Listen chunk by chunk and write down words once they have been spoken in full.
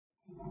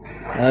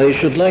I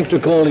should like to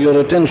call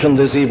your attention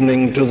this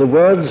evening to the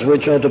words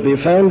which are to be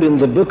found in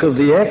the book of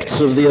the Acts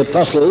of the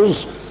Apostles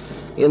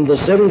in the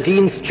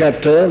 17th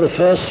chapter, the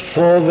first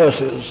four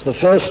verses. The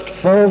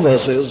first four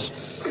verses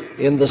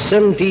in the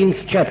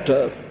 17th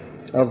chapter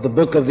of the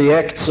book of the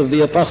Acts of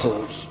the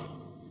Apostles.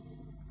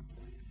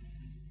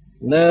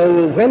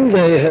 Now, when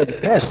they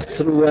had passed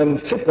through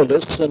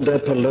Amphipolis and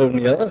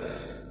Apollonia,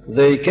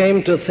 they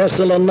came to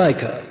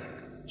Thessalonica,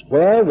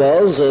 where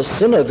was a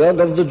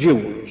synagogue of the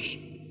Jews.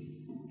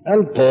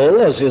 And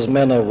Paul, as his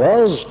manner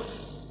was,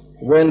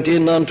 went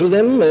in unto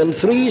them, and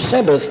 3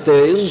 Sabbath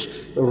days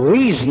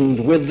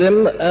reasoned with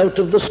them out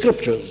of the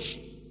Scriptures,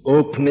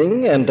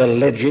 opening and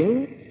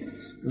alleging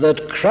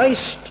that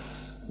Christ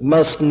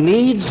must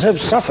needs have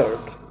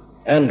suffered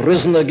and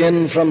risen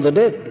again from the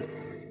dead,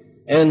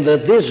 and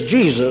that this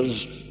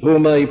Jesus,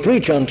 whom I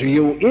preach unto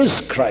you,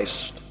 is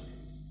Christ.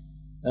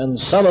 And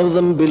some of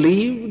them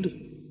believed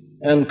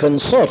and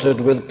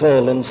consorted with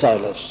Paul and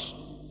Silas,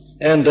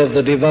 and of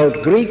the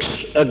devout Greeks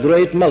a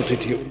great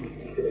multitude,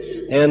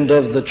 and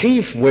of the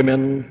chief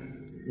women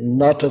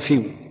not a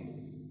few.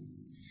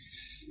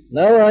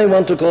 Now I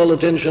want to call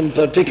attention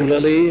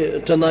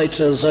particularly tonight,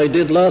 as I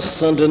did last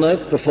Sunday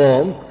night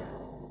before,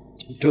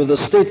 to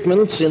the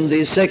statements in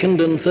the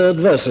 2nd and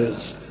 3rd verses,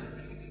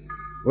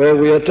 where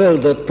we are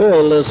told that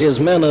Paul, as his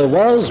manner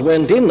was,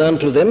 went in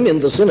unto them in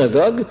the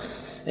synagogue,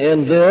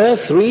 and there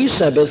 3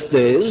 Sabbath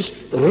days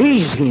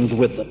reasoned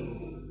with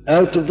them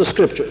out of the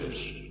Scriptures,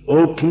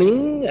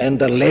 opening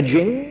and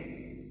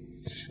alleging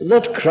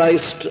that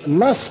Christ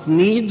must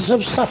needs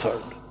have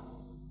suffered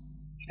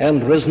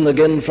and risen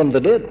again from the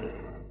dead,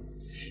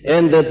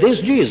 and that this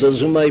Jesus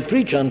whom I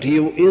preach unto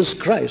you is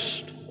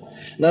Christ.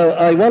 Now,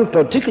 I want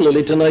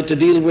particularly tonight to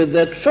deal with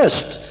that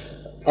first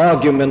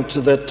argument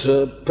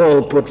that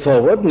Paul put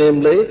forward,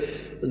 namely,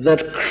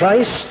 that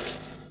Christ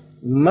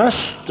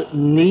must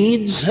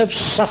needs have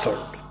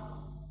suffered.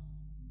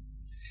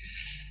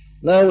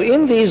 Now,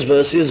 in these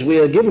verses, we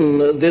are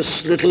given this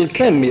little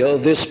cameo,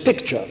 this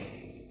picture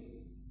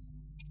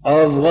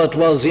of what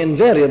was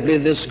invariably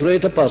this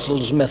great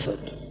apostle's method.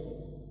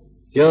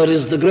 Here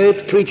is the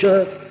great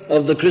preacher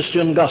of the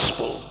Christian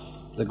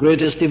gospel, the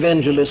greatest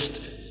evangelist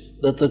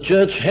that the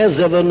church has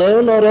ever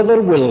known or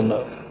ever will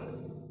know,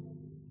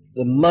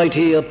 the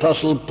mighty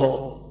Apostle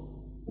Paul.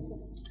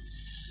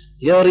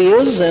 Here he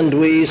is, and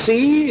we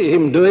see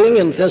him doing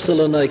in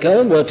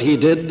Thessalonica what he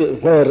did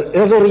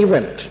wherever he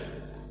went.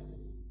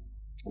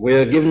 We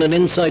are given an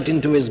insight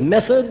into his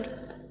method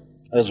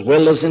as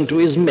well as into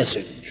his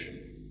message.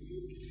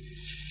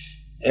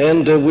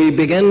 And we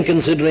began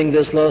considering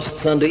this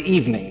last Sunday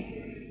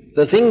evening.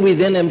 The thing we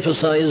then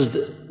emphasized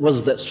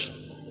was this: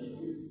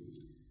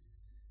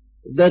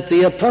 that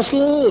the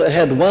apostle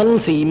had one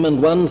theme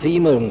and one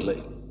theme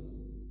only,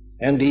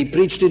 and he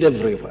preached it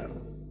everywhere.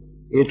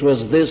 It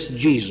was this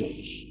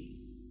Jesus.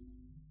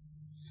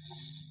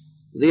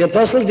 The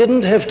apostle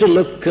didn't have to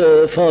look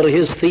for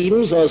his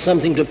themes or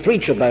something to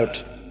preach about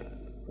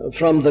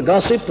from the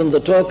gossip and the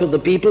talk of the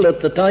people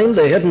at the time.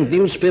 They hadn't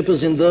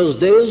newspapers in those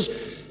days,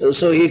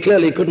 so he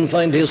clearly couldn't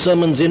find his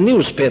sermons in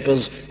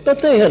newspapers, but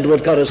they had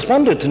what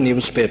corresponded to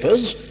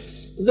newspapers.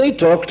 They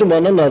talked to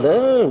one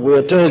another.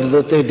 We're told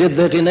that they did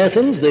that in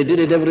Athens. They did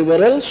it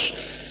everywhere else.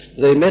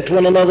 They met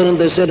one another and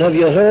they said, "Have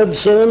you heard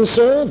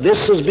so-and-so? This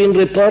has been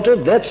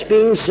reported, that's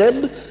being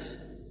said."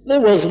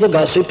 There was the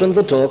gossip and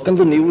the talk, and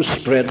the news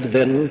spread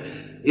then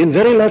in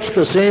very much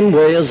the same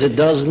way as it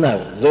does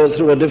now, though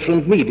through a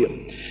different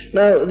medium.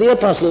 Now, the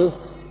apostle,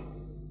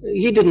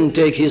 he didn't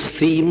take his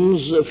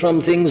themes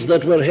from things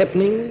that were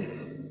happening.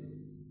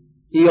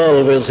 He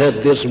always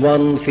had this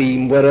one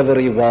theme wherever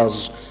he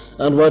was,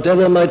 and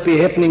whatever might be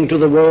happening to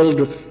the world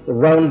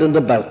round and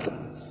about them.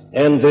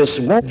 And this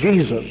one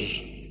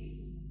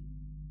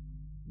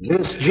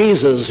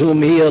Jesus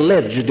whom he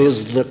alleged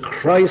is the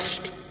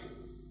Christ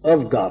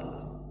of God.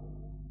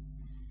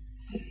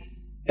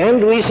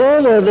 And we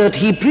saw there that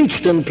he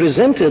preached and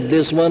presented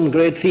this one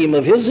great theme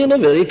of his in a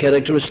very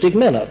characteristic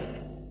manner.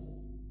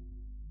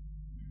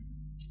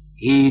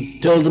 He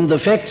told them the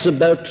facts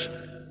about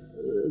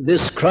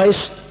this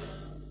Christ,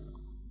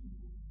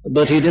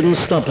 but he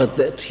didn't stop at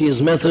that.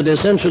 His method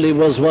essentially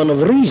was one of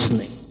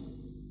reasoning.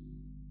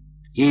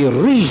 He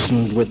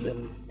reasoned with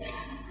them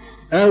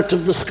out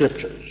of the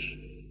Scriptures.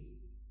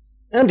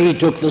 And he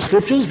took the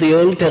Scriptures, the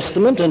Old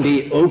Testament, and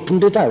he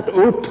opened it out,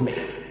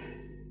 opening.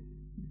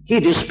 He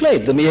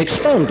displayed them, he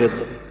expounded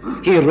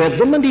them. He read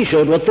them and he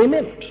showed what they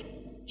meant.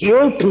 He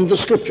opened the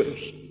Scriptures.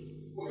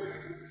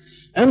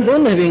 And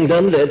then, having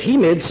done that, he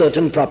made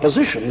certain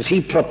propositions. He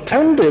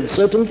propounded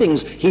certain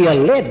things. He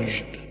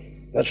alleged.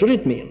 That's what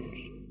it means.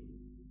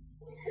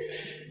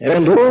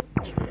 And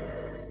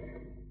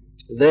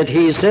that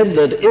he said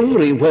that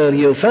everywhere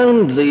you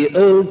found the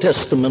Old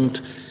Testament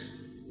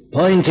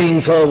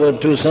pointing forward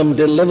to some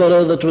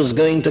deliverer that was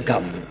going to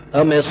come,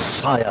 a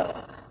Messiah,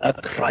 a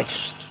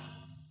Christ.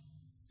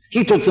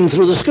 He took them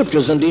through the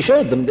Scriptures and he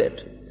showed them that.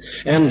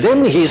 And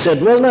then he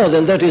said, well, now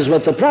then, that is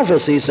what the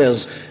prophecy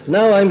says.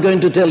 Now I'm going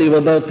to tell you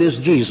about this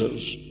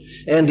Jesus.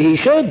 And he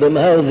showed them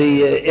how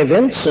the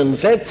events and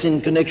facts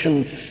in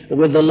connection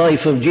with the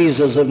life of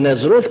Jesus of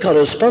Nazareth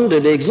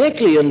corresponded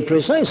exactly and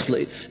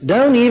precisely,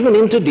 down even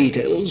into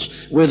details,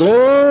 with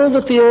all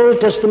that the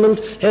Old Testament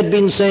had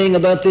been saying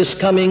about this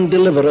coming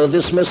deliverer,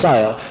 this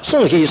Messiah.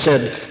 So he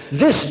said,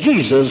 this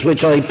Jesus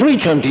which I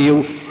preach unto you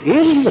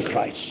is the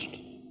Christ.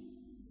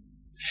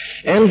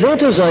 And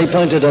that, as I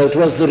pointed out,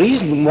 was the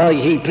reason why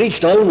he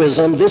preached always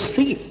on this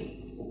theme.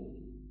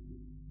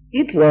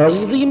 It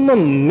was the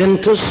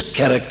momentous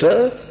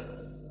character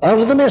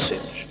of the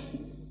message.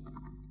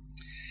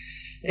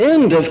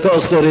 And, of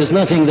course, there is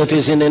nothing that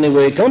is in any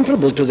way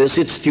comparable to this.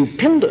 It's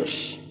stupendous.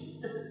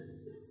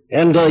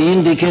 And I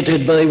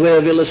indicated by way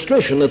of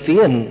illustration at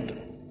the end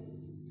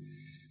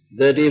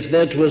that if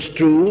that was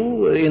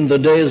true in the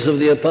days of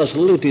the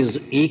apostle, it is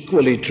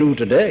equally true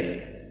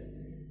today.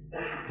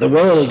 The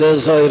world,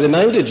 as I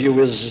reminded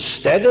you, is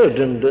staggered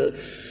and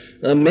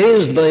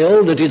amazed by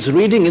all that it's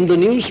reading in the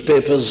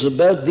newspapers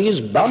about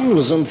these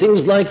bombs and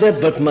things like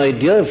that. But, my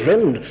dear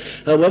friend,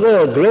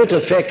 however great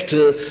effect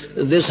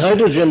this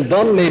hydrogen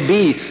bomb may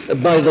be,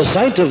 by the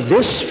sight of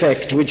this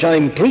fact which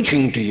I'm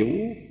preaching to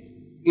you,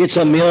 it's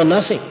a mere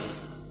nothing.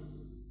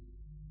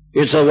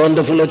 It's a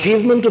wonderful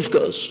achievement, of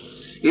course.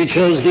 It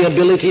shows the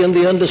ability and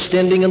the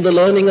understanding and the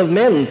learning of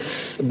men.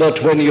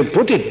 But when you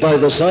put it by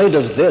the side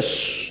of this,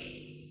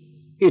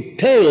 it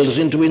pales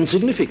into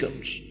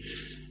insignificance.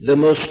 The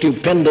most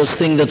stupendous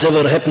thing that's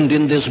ever happened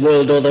in this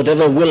world, or that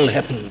ever will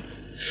happen,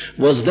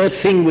 was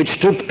that thing which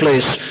took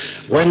place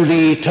when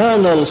the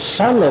eternal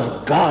Son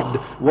of God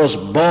was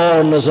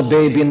born as a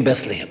babe in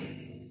Bethlehem.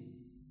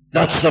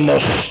 That's the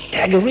most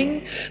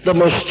staggering, the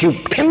most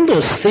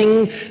stupendous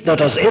thing that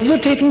has ever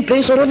taken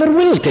place or ever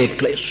will take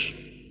place.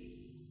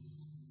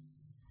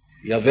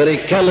 Your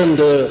very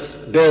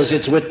calendar bears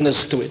its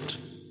witness to it.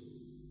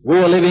 We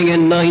are living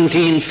in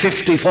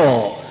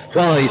 1954.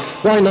 Why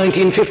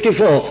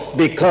 1954?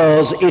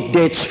 Because it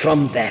dates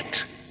from that.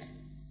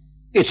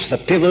 It's the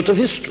pivot of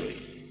history.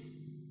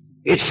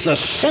 It's the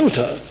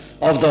center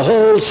of the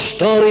whole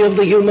story of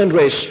the human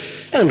race.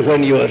 And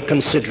when you are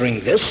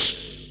considering this,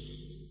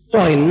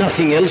 why,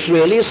 nothing else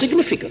really is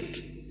significant.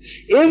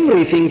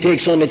 Everything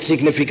takes on its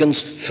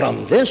significance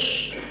from this.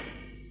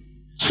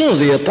 So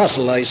the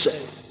apostle, I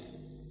say,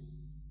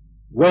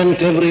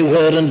 went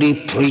everywhere and he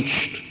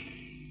preached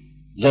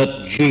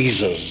that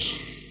Jesus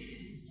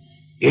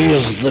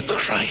is the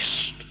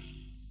Christ,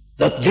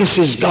 that this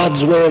is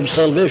God's way of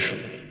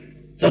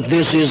salvation, that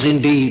this is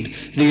indeed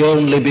the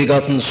only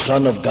begotten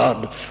Son of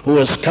God who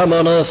has come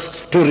on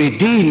earth to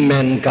redeem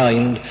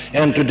mankind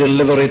and to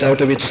deliver it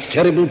out of its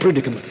terrible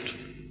predicament.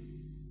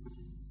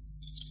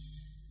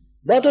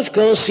 But, of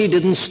course, he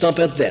didn't stop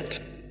at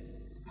that.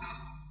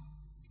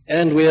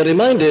 And we are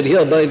reminded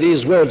here by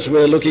these words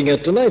we're looking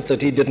at tonight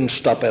that he didn't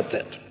stop at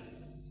that.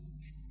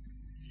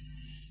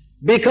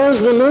 Because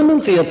the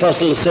moment the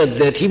apostle said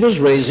that, he was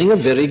raising a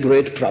very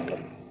great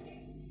problem.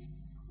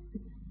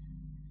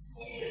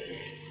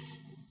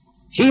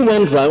 He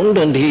went round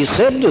and he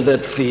said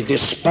that the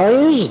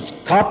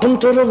despised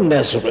carpenter of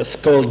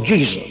Nazareth, called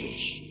Jesus,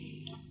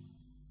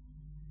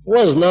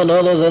 was none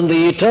other than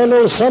the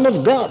eternal Son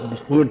of God,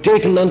 who had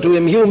taken unto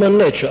him human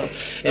nature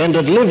and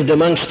had lived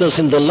amongst us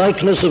in the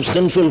likeness of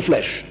sinful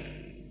flesh.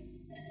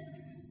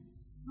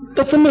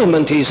 But the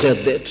moment he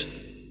said that,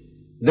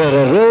 there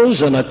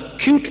arose an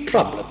acute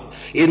problem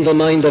in the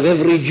mind of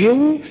every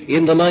Jew,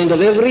 in the mind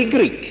of every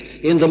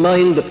Greek, in the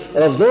mind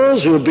of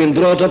those who had been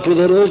brought up with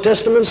the Old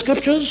Testament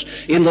scriptures,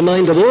 in the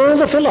mind of all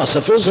the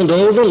philosophers and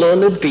all the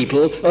learned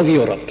people of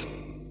Europe.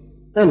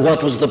 And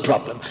what was the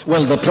problem?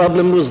 Well, the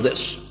problem was this.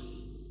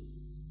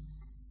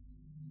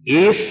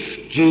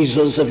 If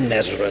Jesus of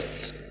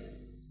Nazareth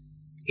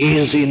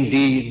is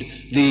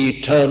indeed the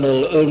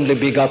eternal, only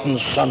begotten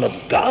Son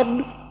of God,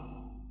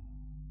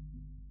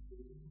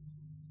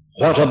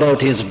 what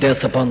about his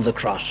death upon the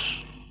cross?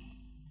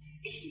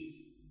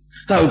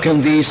 How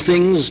can these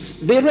things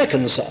be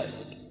reconciled?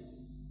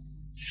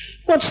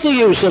 What's the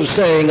use of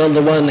saying on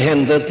the one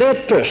hand that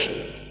that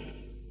person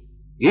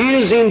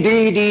is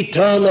indeed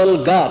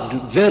eternal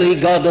God, very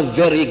God of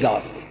very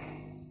God,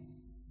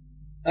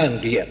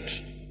 and yet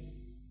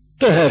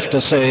to have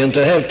to say and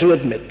to have to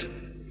admit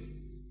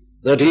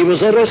that he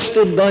was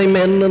arrested by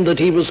men and that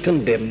he was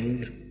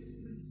condemned,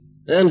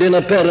 and in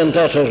apparent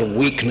utter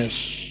weakness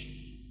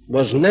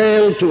was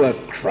nailed to a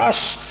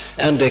cross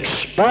and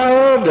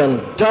expired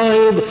and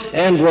died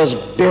and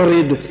was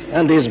buried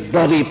and his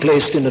body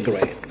placed in a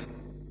grave.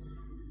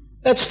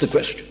 That's the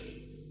question.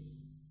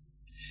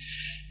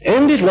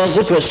 And it was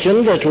a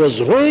question that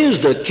was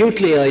raised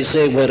acutely, I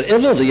say,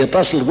 wherever the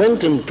apostle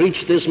went and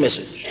preached this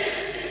message.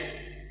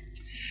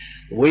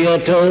 We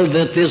are told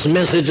that this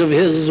message of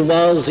his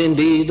was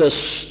indeed a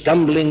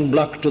stumbling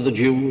block to the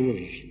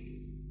Jews,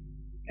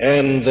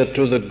 and that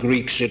to the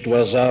Greeks it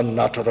was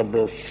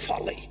unutterable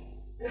folly.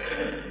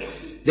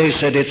 They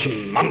said it's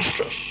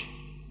monstrous.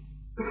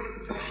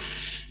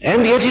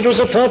 And yet it was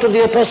a part of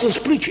the apostles'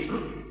 preaching,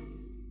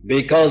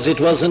 because it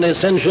was an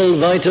essential,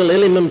 vital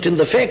element in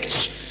the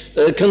facts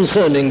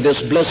concerning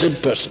this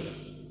blessed person.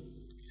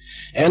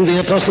 And the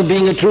apostle,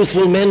 being a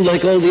truthful man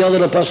like all the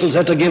other apostles,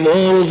 had to give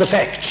all the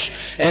facts.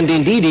 And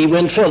indeed he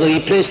went further.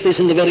 He placed this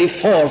in the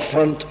very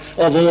forefront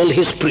of all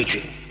his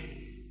preaching.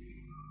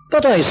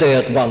 But I say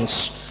at once,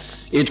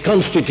 it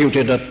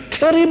constituted a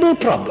terrible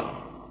problem.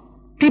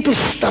 People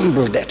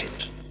stumbled at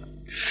it.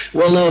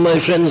 Well, now,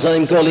 my friends,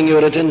 I'm calling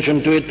your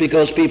attention to it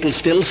because people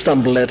still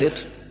stumble at it.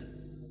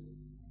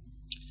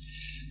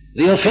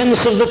 The offense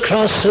of the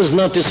cross has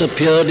not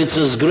disappeared. It's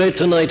as great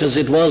tonight as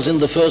it was in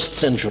the first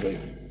century.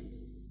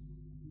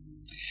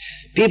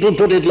 People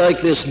put it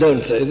like this,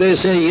 don't they? They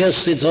say, yes,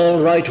 it's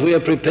all right, we are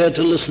prepared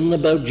to listen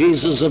about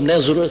Jesus of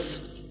Nazareth.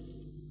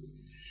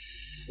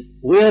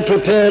 We are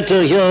prepared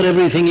to hear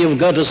everything you've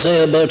got to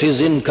say about his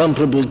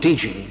incomparable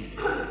teaching.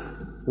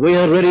 We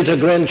are ready to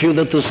grant you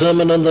that the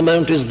Sermon on the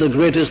Mount is the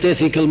greatest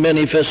ethical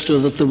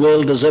manifesto that the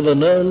world has ever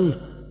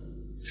known.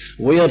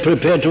 We are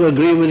prepared to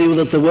agree with you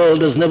that the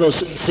world has never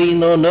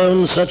seen or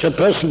known such a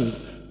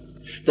person.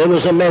 There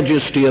was a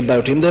majesty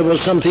about him. There was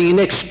something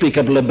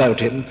inexplicable about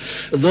him.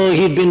 Though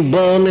he'd been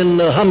born in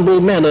a humble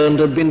manner and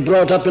had been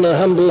brought up in a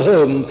humble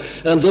home,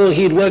 and though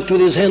he'd worked with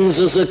his hands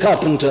as a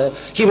carpenter,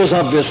 he was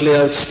obviously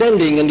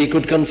outstanding, and he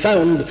could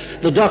confound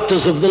the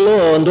doctors of the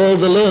law and all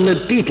the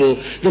learned people,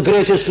 the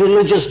greatest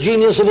religious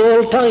genius of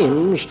all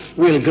times.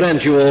 We'll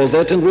grant you all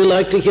that, and we'll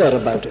like to hear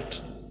about it.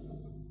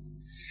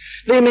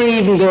 They may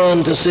even go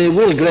on to say,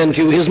 we'll grant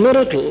you his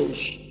miracles.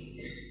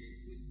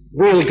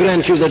 We'll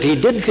grant you that he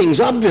did things,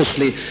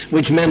 obviously,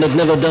 which men had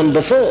never done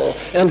before,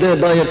 and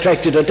thereby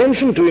attracted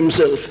attention to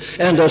himself,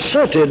 and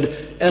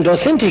asserted and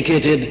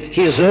authenticated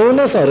his own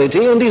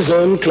authority and his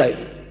own claim.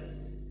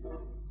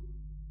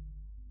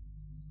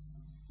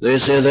 They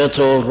say that's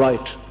all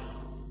right.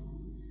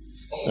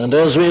 And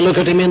as we look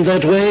at him in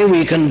that way,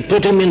 we can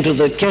put him into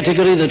the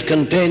category that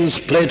contains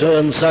Plato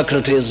and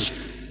Socrates,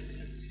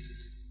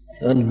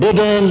 and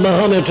Buddha and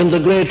Muhammad and the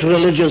great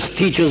religious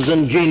teachers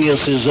and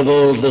geniuses of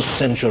all the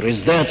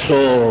centuries. That's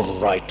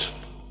all right.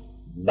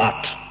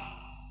 But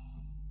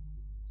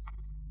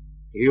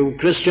you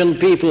Christian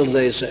people,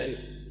 they say,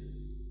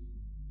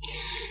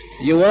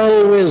 you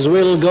always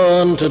will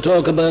go on to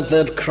talk about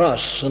that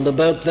cross and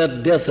about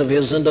that death of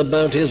his and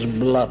about his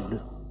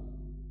blood.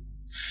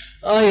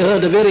 I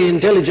heard a very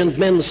intelligent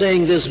man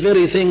saying this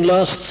very thing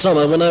last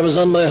summer when I was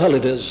on my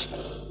holidays.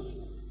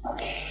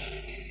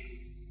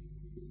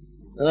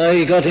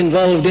 I got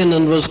involved in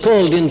and was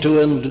called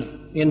into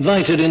and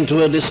invited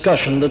into a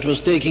discussion that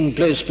was taking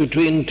place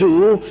between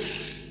two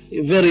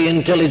very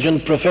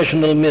intelligent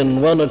professional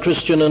men, one a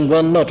Christian and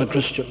one not a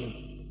Christian.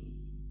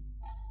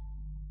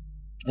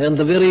 And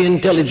the very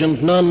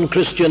intelligent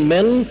non-Christian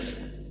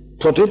man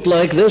put it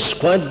like this,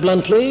 quite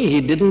bluntly.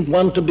 He didn't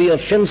want to be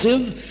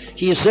offensive,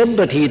 he said,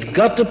 but he'd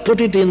got to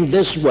put it in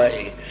this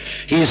way.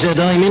 He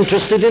said, I'm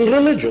interested in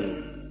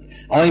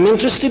religion. I'm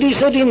interested, he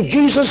said, in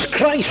Jesus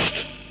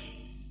Christ.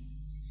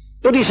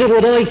 But he said,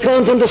 what I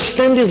can't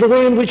understand is the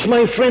way in which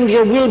my friend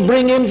here will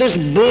bring in this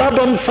blood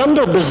and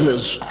thunder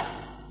business.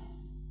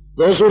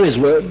 Those were his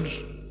words.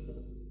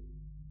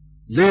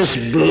 This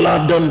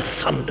blood and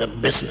thunder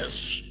business.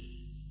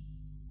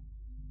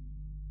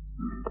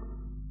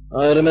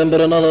 I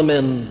remember another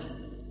man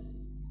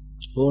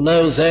who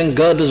now, thank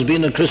God, has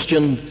been a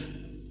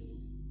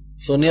Christian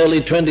for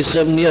nearly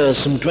 27 years,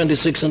 some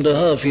 26 and a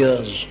half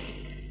years.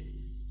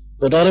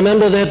 But I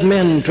remember that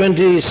man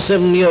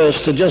 27 years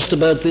to just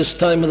about this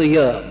time of the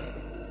year,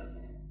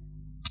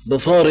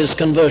 before his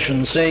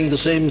conversion, saying the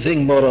same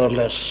thing more or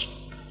less.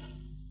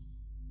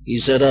 He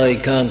said, I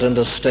can't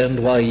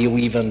understand why you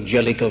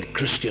evangelical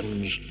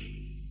Christians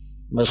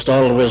must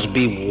always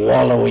be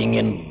wallowing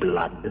in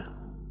blood.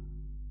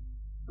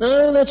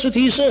 No, that's what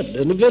he said,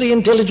 and a very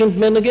intelligent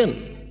man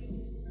again.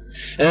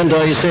 And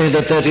I say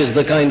that that is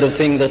the kind of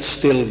thing that's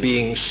still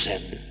being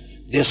said.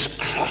 This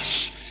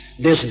cross,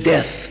 this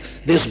death,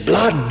 this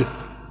blood.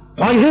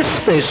 Why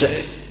this, they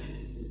say.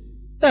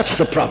 That's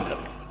the problem.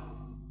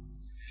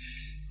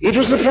 It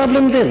was the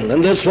problem then,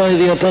 and that's why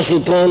the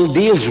Apostle Paul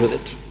deals with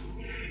it.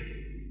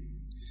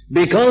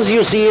 Because,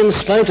 you see, in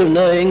spite of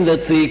knowing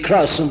that the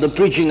cross and the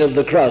preaching of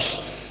the cross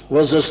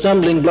was a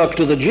stumbling block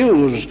to the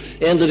Jews,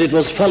 and that it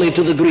was folly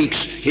to the Greeks,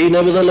 he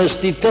nevertheless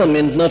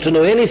determined not to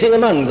know anything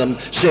among them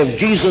save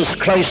Jesus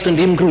Christ and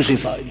him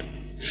crucified.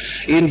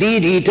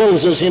 Indeed, he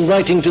tells us in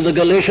writing to the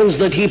Galatians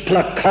that he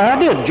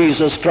placarded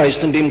Jesus Christ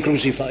and him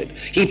crucified.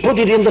 He put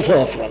it in the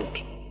forefront.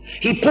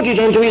 He put it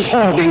onto his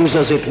hoardings,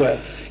 as it were.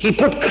 He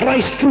put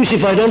Christ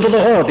crucified onto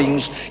the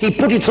hoardings. He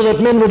put it so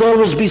that men would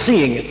always be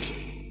seeing it.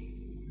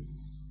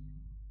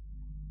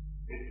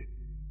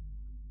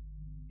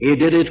 He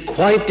did it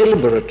quite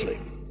deliberately,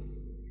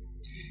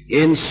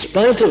 in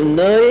spite of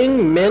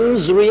knowing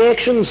men's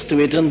reactions to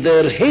it and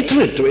their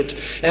hatred to it.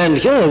 And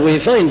here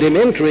we find him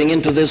entering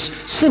into this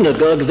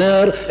synagogue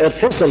there at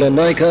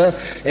Thessalonica,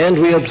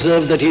 and we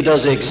observe that he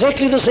does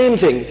exactly the same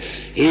thing.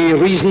 He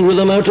reasoned with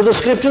them out of the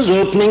Scriptures,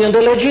 opening and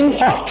alleging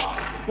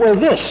what? Well,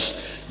 this,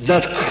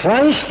 that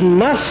Christ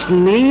must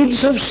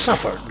needs have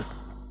suffered.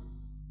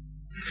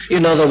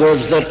 In other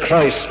words, that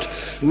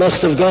Christ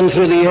must have gone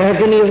through the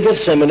agony of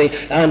Gethsemane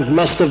and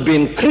must have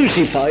been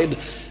crucified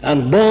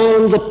and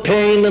borne the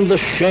pain and the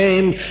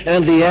shame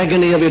and the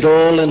agony of it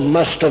all and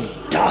must have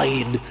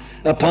died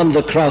upon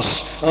the cross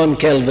on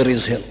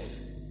Calvary's hill.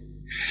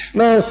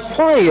 Now,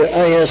 why,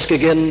 I ask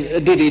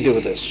again, did he do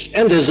this?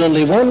 And there's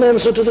only one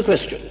answer to the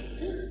question.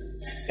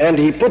 And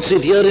he puts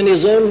it here in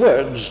his own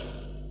words.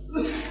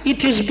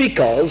 It is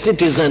because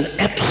it is an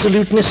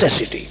absolute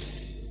necessity.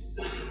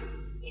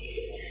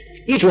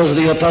 It was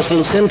the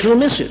apostle's central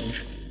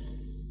message.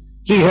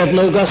 He had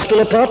no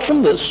gospel apart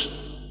from this.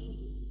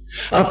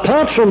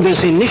 Apart from this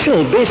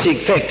initial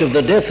basic fact of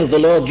the death of the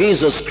Lord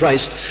Jesus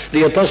Christ,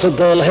 the Apostle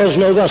Paul has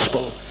no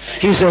gospel.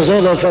 He says,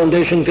 other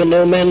foundation can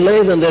no man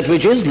lay than that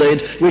which is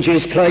laid, which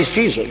is Christ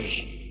Jesus.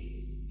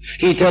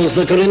 He tells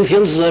the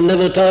Corinthians, I'm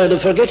never tired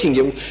of forgetting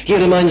you. He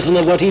reminds them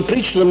of what he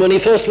preached to them when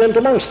he first went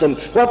amongst them.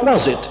 What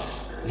was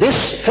it?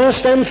 This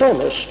first and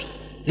foremost.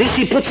 This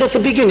he puts at the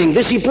beginning.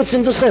 This he puts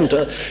in the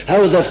center.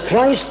 How that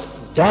Christ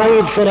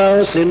died for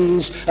our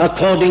sins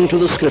according to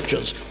the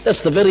Scriptures.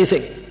 That's the very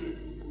thing.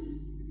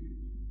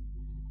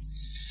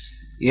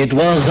 It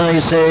was,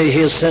 I say,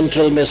 his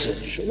central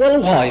message.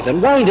 Well, why then?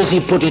 Why does he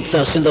put it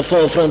thus in the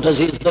forefront as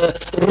he's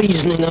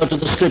reasoning out of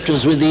the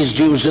Scriptures with these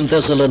Jews in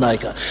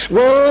Thessalonica?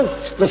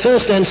 Well, the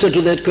first answer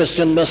to that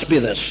question must be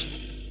this.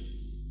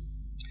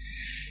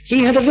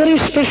 He had a very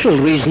special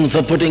reason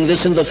for putting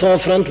this in the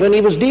forefront when he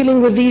was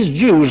dealing with these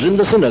Jews in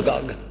the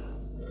synagogue.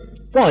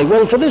 Why?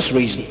 Well, for this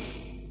reason.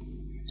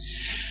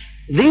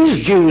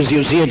 These Jews,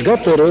 you see, had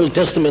got their Old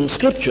Testament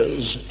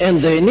scriptures,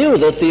 and they knew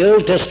that the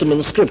Old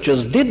Testament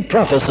scriptures did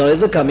prophesy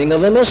the coming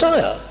of a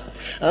Messiah.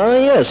 Ah,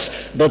 yes,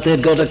 but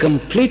they'd got a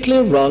completely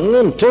wrong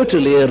and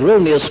totally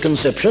erroneous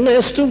conception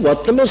as to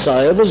what the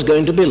Messiah was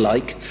going to be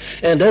like,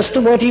 and as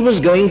to what he was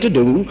going to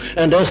do,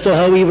 and as to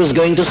how he was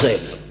going to save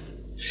them.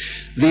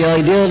 The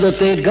idea that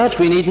they'd got,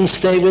 we needn't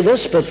stay with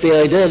us, but the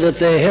idea that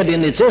they had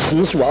in its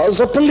essence was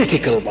a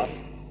political one.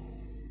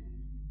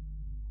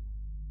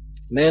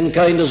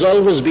 Mankind has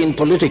always been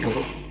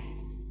political.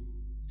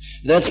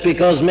 That's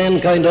because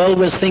mankind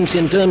always thinks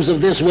in terms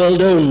of this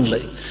world only.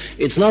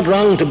 It's not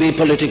wrong to be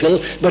political,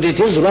 but it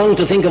is wrong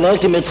to think of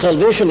ultimate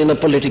salvation in a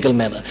political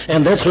manner.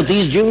 And that's what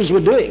these Jews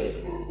were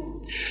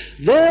doing.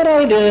 Their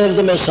idea of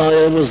the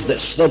Messiah was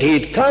this, that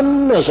he'd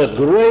come as a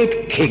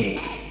great king,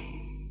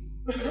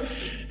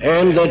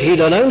 and that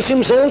he'd announce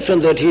himself,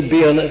 and that he'd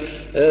be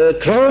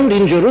crowned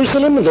in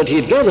Jerusalem, and that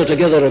he'd gather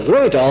together a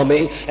great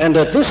army, and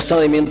at this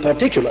time in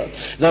particular,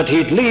 that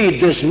he'd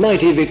lead this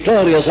mighty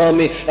victorious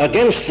army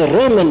against the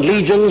Roman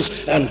legions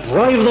and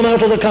drive them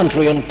out of the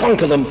country and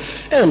conquer them,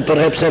 and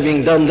perhaps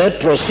having done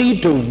that,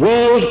 proceed to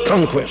world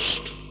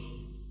conquest.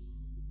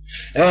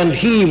 And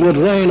he would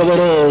reign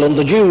over all, and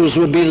the Jews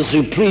would be the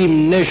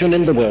supreme nation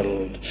in the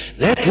world.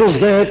 That was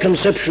their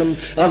conception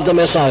of the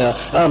Messiah,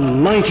 a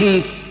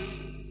mighty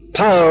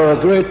power, a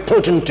great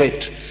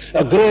potentate,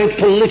 a great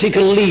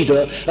political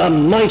leader, a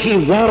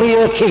mighty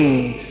warrior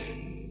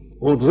king,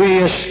 would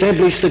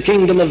re-establish the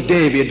kingdom of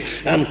David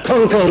and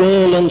conquer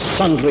all and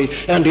sundry,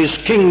 and his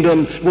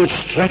kingdom would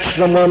stretch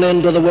from one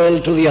end of the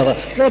world to the other.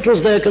 That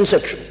was their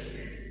conception.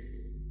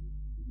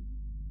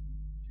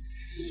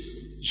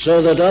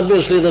 So that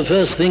obviously the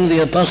first thing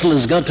the apostle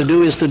has got to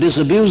do is to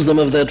disabuse them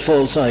of that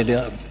false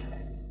idea.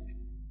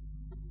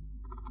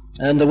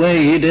 And the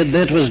way he did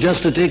that was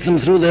just to take them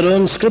through their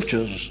own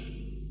scriptures.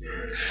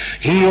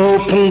 He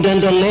opened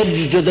and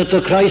alleged that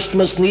the Christ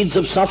must needs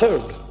have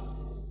suffered.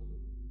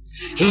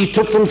 He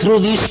took them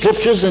through these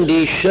scriptures, and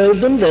he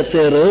showed them that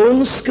their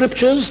own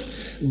scriptures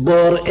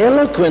bore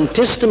eloquent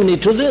testimony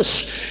to this,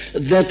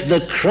 that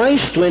the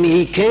Christ, when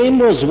he came,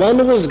 was one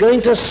who was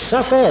going to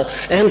suffer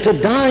and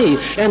to die,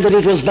 and that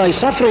it was by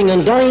suffering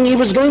and dying he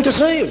was going to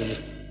save.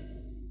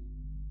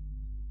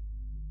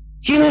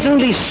 He not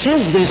only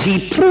says this,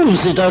 he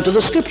proves it out of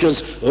the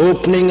Scriptures,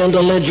 opening and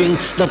alleging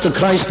that the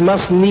Christ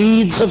must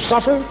needs have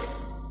suffered.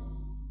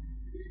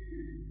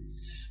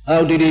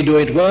 How did he do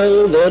it?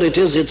 Well, there it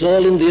is. It's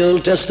all in the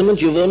Old Testament.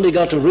 You've only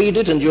got to read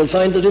it, and you'll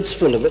find that it's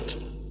full of it.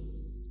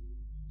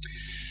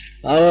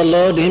 Our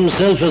Lord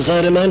himself, as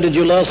I reminded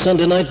you last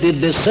Sunday night,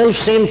 did this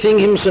self-same thing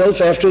himself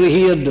after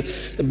he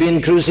had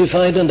been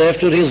crucified and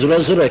after his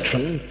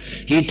resurrection.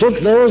 He took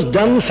those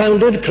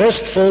dumbfounded,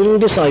 crestfallen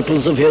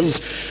disciples of his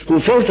who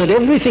felt that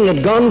everything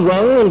had gone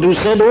wrong and who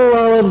said, oh,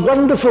 our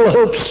wonderful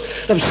hopes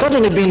have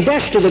suddenly been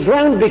dashed to the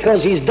ground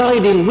because he's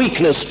died in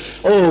weakness.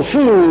 Oh,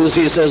 fools,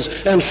 he says,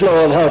 and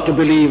slow of heart to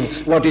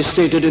believe what is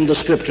stated in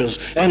the Scriptures.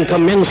 And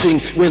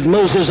commencing with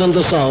Moses and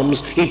the Psalms,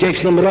 he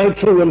takes them right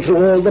through and through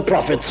all the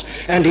prophets,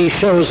 and he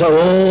shows how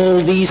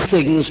all these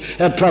things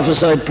had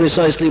prophesied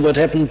precisely what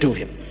happened to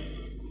him.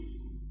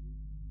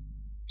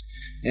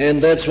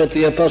 And that's what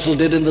the apostle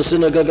did in the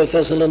synagogue of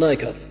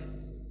Thessalonica.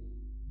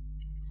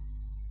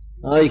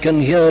 I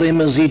can hear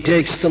him as he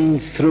takes them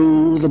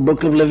through the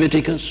book of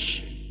Leviticus,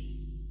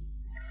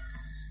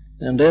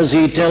 and as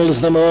he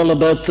tells them all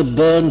about the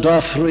burnt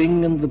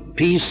offering and the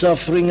peace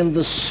offering and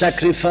the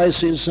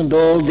sacrifices and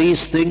all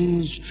these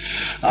things,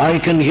 I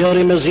can hear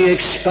him as he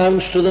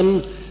expounds to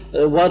them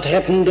what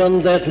happened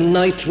on that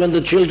night when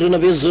the children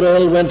of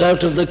Israel went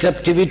out of the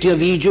captivity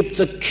of Egypt,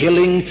 the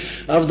killing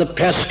of the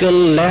paschal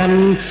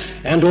lamb,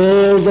 and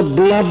all the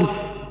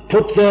blood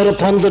put there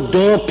upon the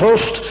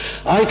doorpost.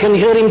 I can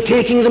hear him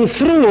taking them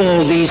through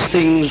all these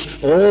things,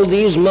 all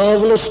these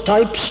marvelous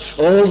types,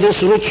 all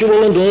this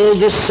ritual and all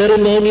this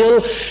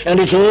ceremonial, and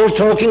it's all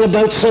talking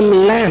about some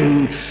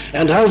lamb,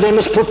 and how they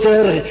must put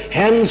their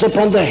hands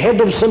upon the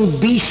head of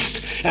some beast,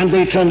 and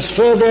they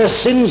transfer their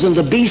sins, and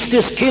the beast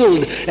is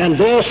killed, and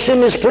their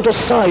sin is put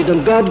aside,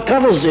 and God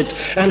covers it,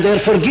 and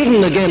they're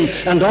forgiven again,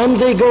 and on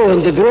they go,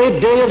 and the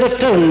great day of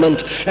atonement,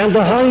 and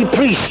the high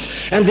priest,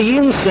 and the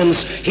incense,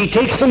 he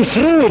takes them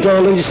through it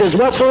all, and he says,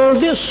 what's all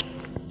this?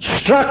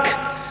 Struck,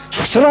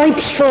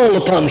 stripes fall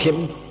upon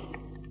him,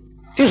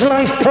 his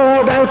life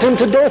poured out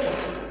into death.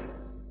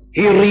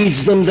 He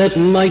reads them that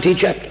mighty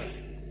chapter.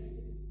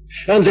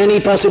 And then he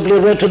possibly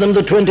read to them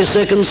the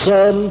 22nd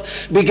Psalm,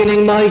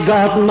 beginning, my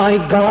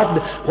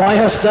God, why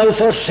hast thou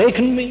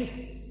forsaken me?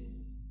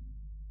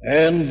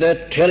 And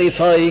that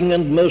terrifying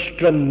and most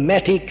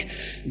dramatic,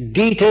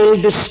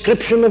 detailed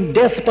description of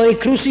death by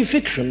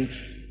crucifixion,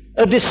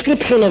 a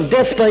description of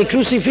death by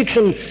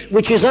crucifixion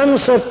which is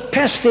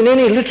unsurpassed in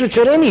any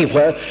literature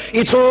anywhere.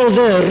 It's all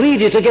there.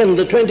 Read it again,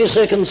 the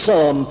 22nd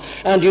Psalm,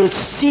 and you'll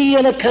see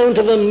an account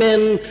of a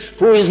man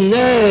who is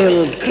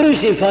nailed,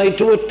 crucified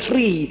to a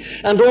tree,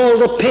 and all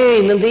the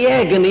pain and the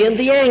agony and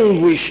the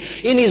anguish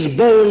in his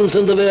bones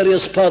and the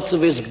various parts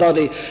of his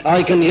body.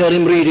 I can hear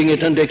him reading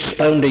it and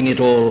expounding it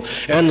all,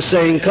 and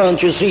saying,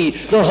 can't you see,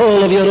 the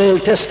whole of your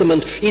Old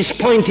Testament is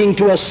pointing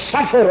to a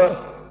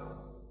sufferer,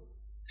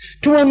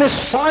 to a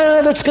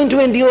Messiah that's going to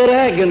endure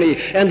agony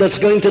and that's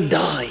going to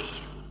die.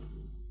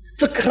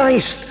 The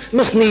Christ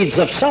must needs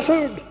have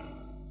suffered.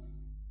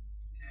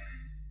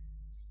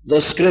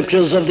 The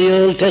scriptures of the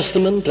Old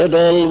Testament had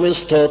always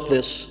taught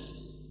this.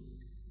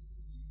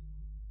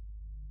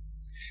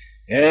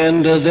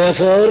 And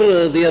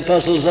therefore the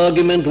apostle's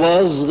argument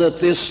was that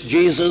this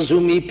Jesus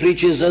whom he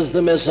preaches as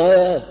the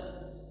Messiah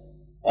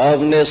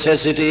of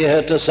necessity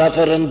had to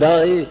suffer and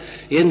die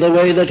in the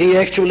way that he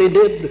actually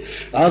did.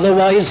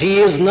 Otherwise he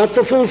is not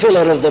the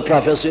fulfiller of the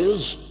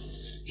prophecies.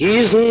 He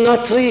is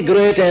not the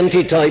great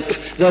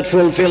antitype that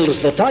fulfills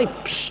the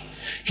types.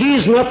 He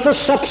is not the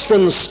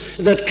substance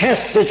that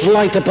casts its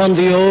light upon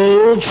the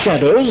old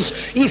shadows.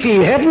 If he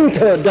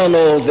hadn't done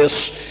all this,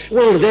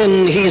 well,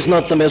 then he's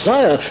not the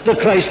Messiah. The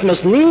Christ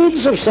must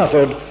needs have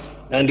suffered,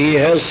 and he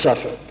has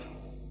suffered.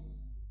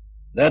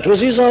 That was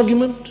his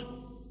argument.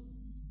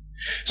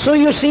 So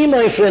you see,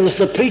 my friends,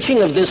 the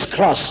preaching of this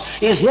cross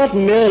is not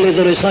merely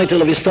the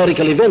recital of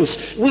historical events.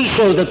 We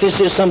show that this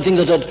is something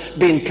that had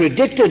been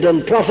predicted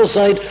and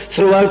prophesied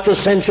throughout the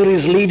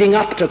centuries leading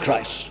up to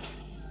Christ.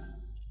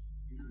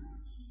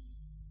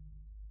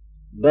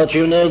 But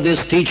you know,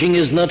 this teaching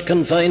is not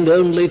confined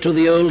only to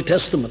the Old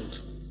Testament.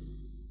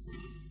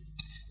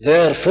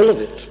 They're full of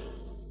it.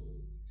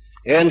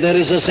 And there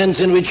is a sense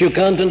in which you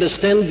can't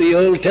understand the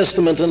Old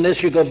Testament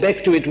unless you go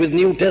back to it with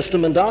New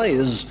Testament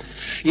eyes.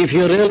 If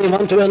you really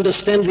want to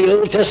understand the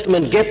Old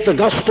Testament, get the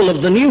gospel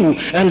of the New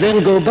and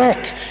then go back,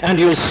 and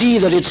you'll see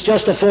that it's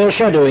just a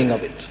foreshadowing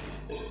of it.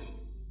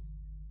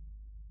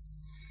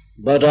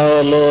 But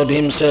our Lord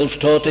himself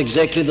taught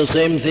exactly the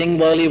same thing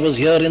while he was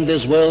here in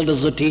this world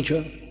as a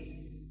teacher.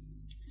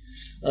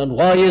 And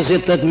why is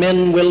it that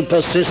men will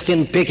persist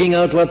in picking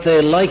out what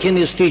they like in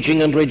his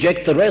teaching and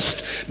reject the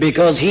rest?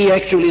 Because he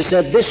actually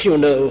said this, you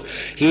know.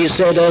 He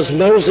said, as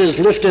Moses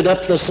lifted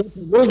up the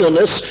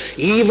wilderness,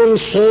 even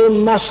so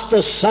must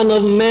the Son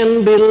of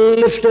Man be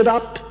lifted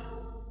up.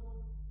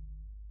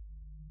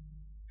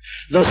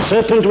 The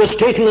serpent was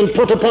taken and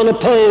put upon a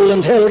pole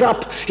and held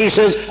up. He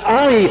says,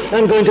 I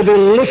am going to be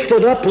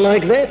lifted up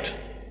like that.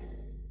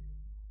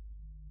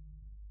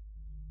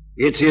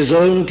 It's his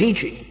own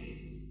teaching.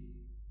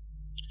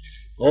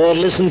 Or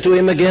listen to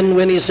him again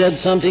when he said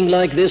something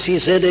like this. He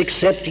said,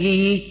 except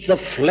ye eat the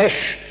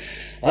flesh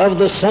of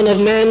the Son of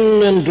Man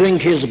and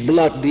drink his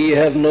blood, ye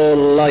have no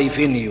life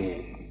in you.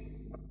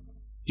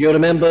 Do you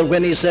remember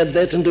when he said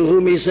that and to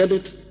whom he said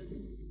it?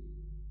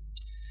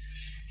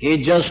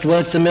 He just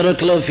worked the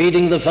miracle of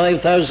feeding the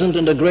 5,000,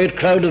 and a great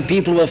crowd of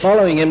people were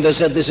following him. They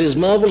said, this is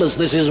marvelous,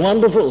 this is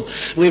wonderful.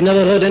 We've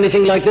never heard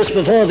anything like this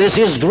before. This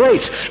is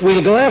great.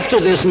 We'll go after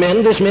this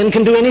man. This man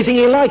can do anything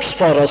he likes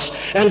for us.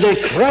 And they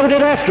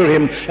crowded after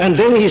him. And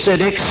then he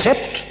said,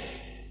 except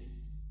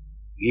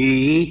ye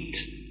eat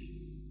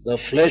the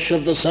flesh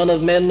of the Son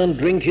of Man and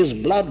drink his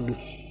blood,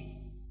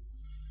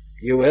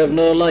 you have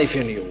no life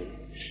in you.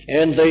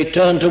 And they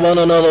turned to one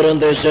another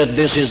and they said,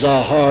 this is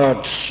a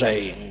hard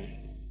saying.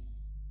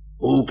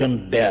 Who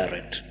can bear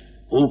it?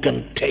 Who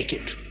can take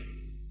it?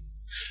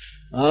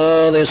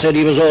 They said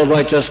he was all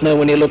right just now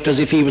when he looked as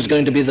if he was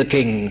going to be the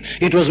king.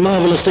 It was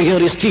marvelous to hear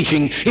his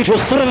teaching. It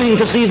was thrilling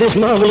to see this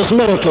marvelous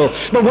miracle.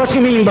 But what do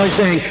you mean by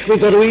saying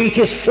we've got to eat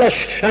his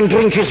flesh and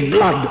drink his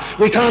blood?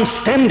 We can't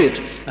stand it.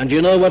 And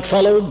you know what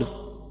followed?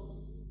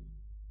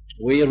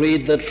 We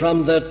read that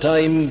from that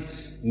time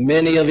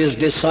many of his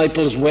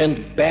disciples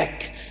went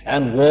back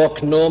and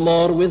walk no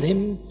more with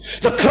him?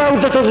 The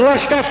crowd that had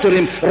rushed after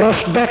him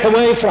rushed back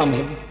away from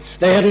him.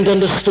 They hadn't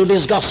understood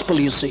his gospel,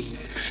 you see.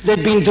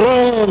 They'd been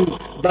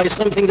drawn by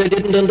something they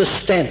didn't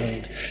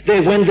understand.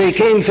 When they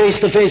came face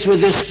to face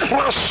with this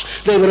cross,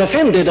 they were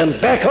offended,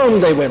 and back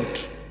home they went.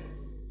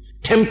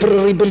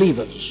 Temporary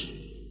believers.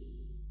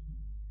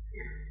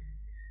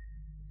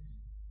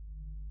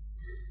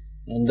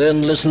 And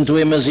then listen to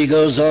him as he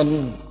goes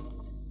on.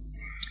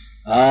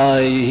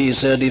 Aye, he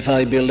said, if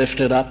I be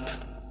lifted up,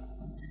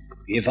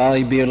 if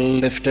I be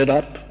lifted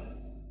up,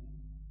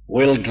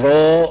 will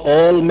draw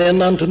all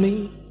men unto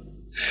me.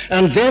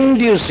 And then,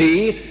 do you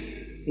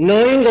see,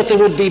 knowing that there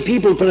would be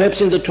people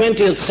perhaps in the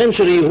 20th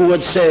century who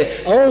would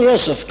say, oh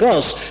yes, of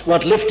course,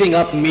 what lifting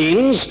up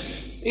means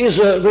is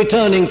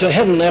returning to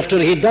heaven after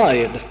he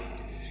died.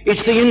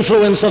 It's the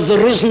influence of the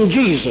risen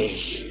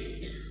Jesus.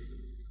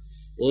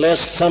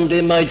 Lest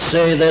somebody might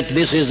say that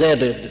this is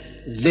added,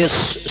 this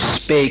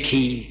spake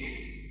he,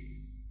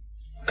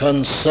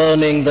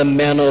 concerning the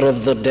manner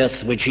of the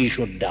death which he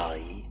should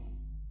die.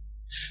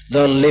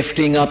 The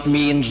lifting up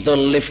means the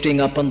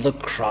lifting up on the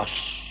cross.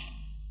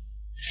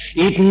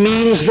 It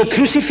means the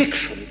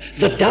crucifixion,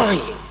 the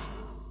dying.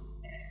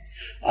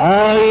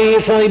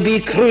 If I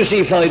be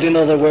crucified, in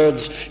other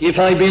words, if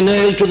I be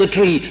nailed to the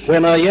tree,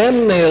 when I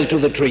am nailed to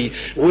the tree,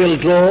 will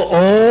draw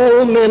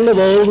all men of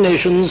all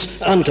nations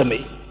unto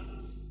me.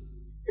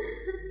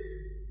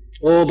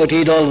 Oh, but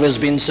he'd always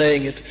been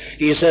saying it.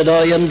 He said,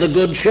 I am the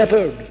good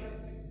shepherd.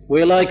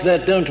 We like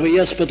that, don't we?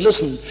 Yes, but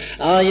listen.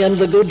 I am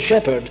the good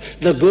shepherd.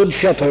 The good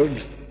shepherd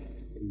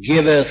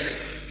giveth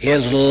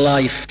his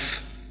life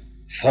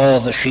for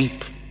the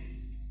sheep.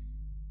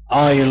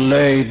 I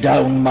lay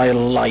down my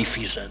life,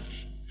 he says.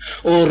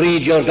 Oh,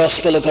 read your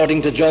gospel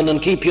according to John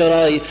and keep your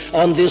eye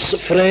on this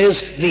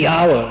phrase, the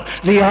hour.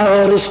 The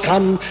hour is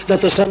come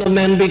that the Son of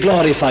Man be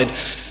glorified.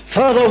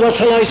 Father, what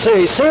shall I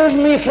say? Save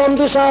me from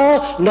this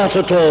hour? Not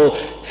at all.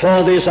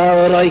 For this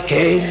hour I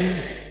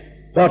came.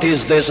 What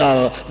is this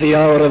hour? The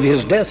hour of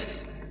his death.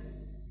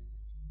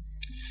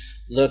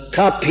 The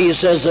cup, he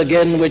says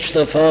again, which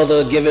the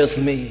Father giveth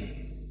me,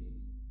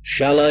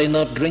 shall I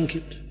not drink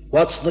it?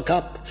 What's the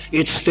cup?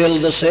 It's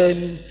still the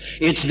same.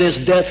 It's this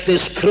death,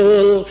 this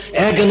cruel,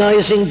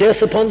 agonizing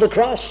death upon the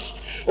cross.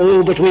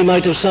 Oh, but we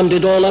might have summed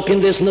it all up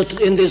in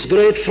this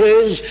great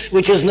phrase,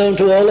 which is known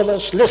to all of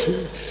us.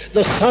 Listen,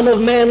 the Son of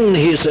Man,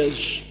 he says,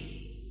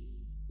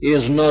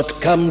 is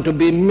not come to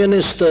be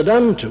ministered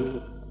unto,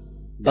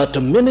 but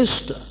to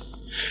minister,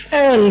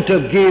 and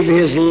to give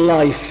his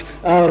life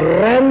a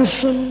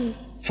ransom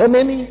for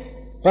many.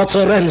 What's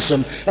a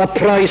ransom? A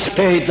price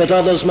paid that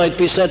others might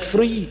be set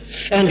free.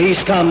 And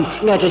he's come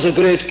not as a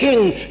great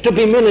king to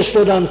be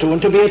ministered unto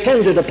and to be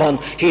attended upon.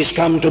 He's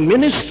come to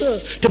minister,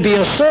 to be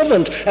a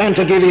servant, and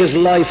to give his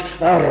life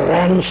a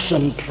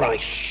ransom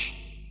price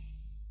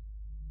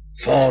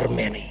for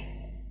many.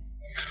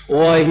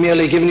 Oh, I've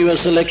merely given you a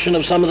selection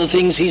of some of the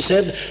things he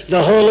said.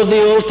 The whole of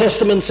the Old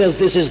Testament says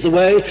this is the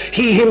way.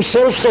 He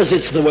himself says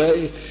it's the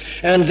way.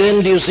 And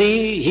then, do you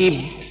see,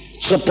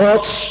 he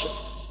supports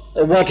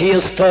what he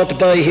has taught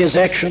by his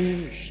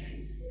actions.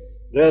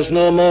 There's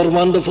no more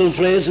wonderful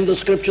phrase in the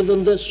Scripture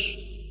than this.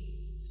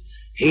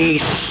 He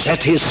set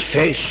his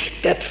face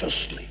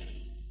steadfastly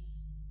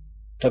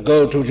to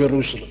go to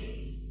Jerusalem.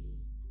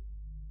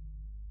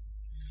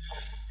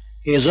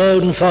 His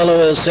own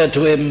followers said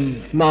to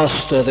him,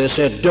 Master, they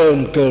said,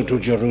 don't go to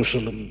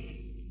Jerusalem.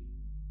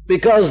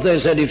 Because, they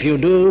said, if you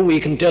do,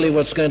 we can tell you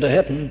what's going to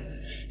happen.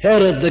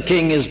 Herod the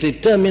king is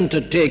determined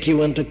to take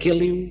you and to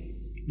kill you.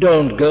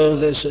 Don't go,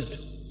 they said.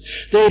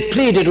 They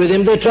pleaded with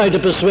him, they tried to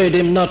persuade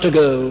him not to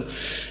go.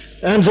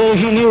 And though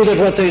he knew that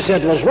what they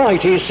said was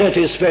right, he set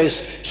his face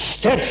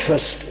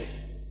steadfastly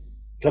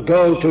to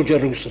go to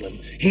Jerusalem.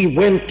 He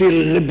went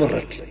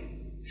deliberately,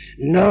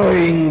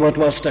 knowing what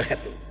was to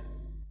happen.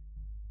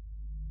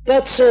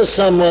 That says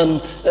someone,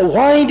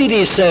 why did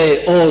he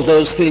say all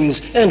those things,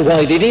 and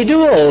why did he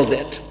do all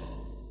that?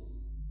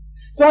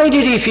 Why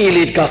did he feel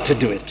he'd got to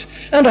do it?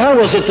 And how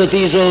was it that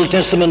these Old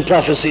Testament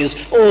prophecies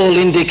all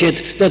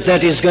indicate that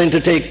that is going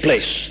to take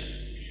place?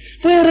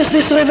 Where has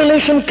this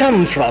revelation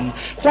come from?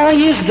 Why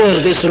is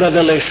there this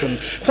revelation?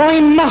 Why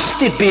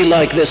must it be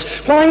like this?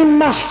 Why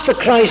must the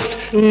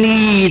Christ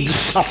needs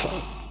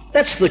suffer?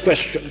 That's the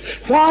question.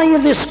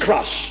 Why this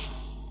cross?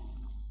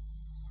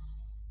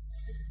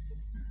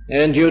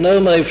 And you know,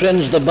 my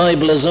friends, the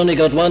Bible has only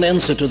got one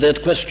answer to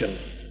that question.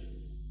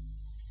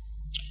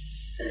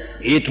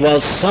 It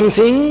was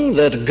something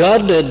that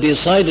God had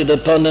decided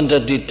upon and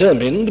had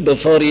determined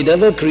before he'd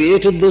ever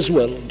created this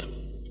world.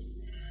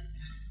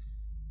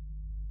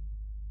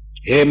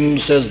 Him,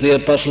 says the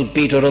Apostle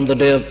Peter on the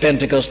day of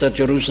Pentecost at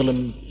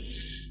Jerusalem,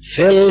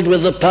 filled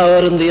with the power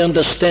and the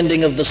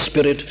understanding of the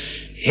Spirit,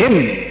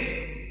 him,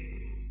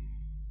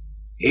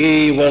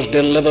 he was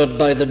delivered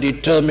by the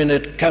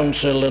determinate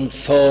counsel and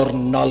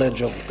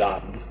foreknowledge of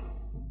God.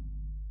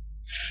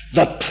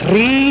 The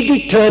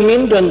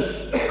predetermined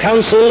and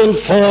counsel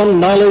and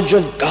foreknowledge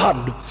of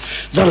God.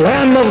 The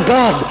Lamb of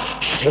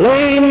God,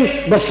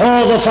 slain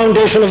before the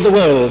foundation of the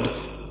world.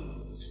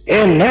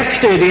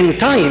 enacted in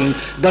time,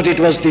 but it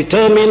was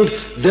determined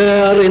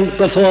there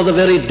before the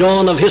very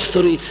dawn of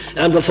history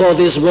and before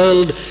this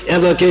world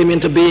ever came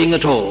into being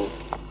at all.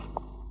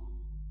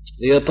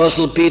 The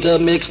Apostle Peter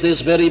makes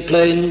this very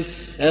plain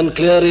and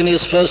clear in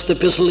his first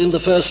epistle in the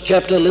first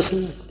chapter.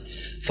 Listen.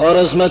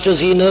 Forasmuch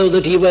as ye know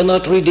that ye were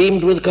not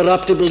redeemed with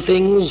corruptible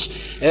things,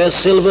 as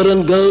silver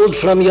and gold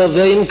from your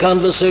vain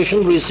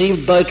conversation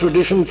received by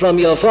tradition from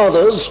your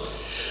fathers,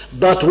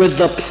 but with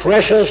the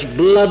precious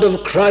blood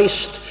of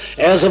Christ,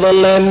 as of a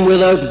lamb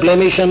without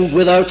blemish and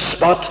without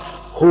spot,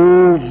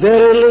 who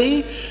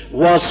verily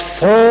was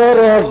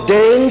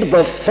foreordained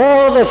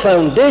before the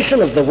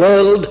foundation of the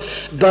world,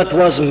 but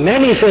was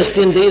manifest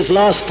in these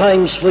last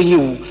times for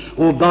you,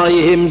 who by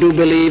him do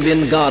believe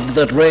in God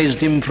that raised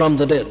him from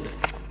the dead.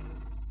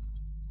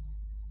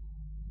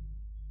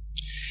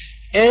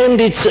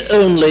 And it's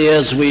only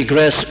as we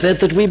grasp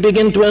that we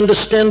begin to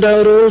understand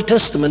our Old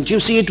Testament. You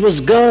see, it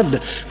was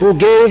God who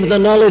gave the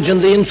knowledge and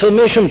the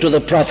information to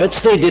the prophets.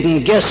 They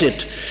didn't guess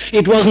it.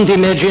 It wasn't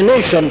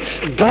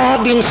imagination.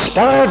 God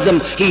inspired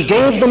them. He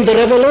gave them the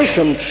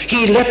revelation.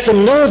 He let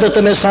them know that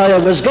the Messiah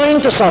was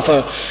going to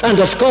suffer. And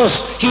of course,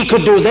 he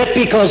could do that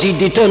because he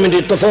determined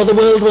it before the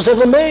world was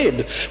ever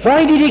made.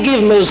 Why did he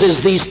give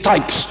Moses these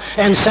types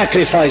and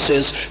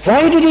sacrifices?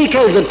 Why did he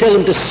tell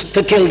him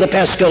to kill the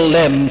paschal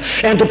lamb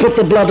and to put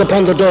the blood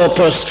upon the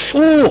doorposts?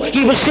 Oh,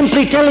 he was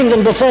simply telling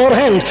them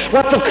beforehand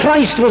what the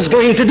Christ was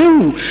going to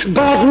do.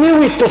 God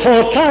knew it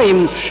before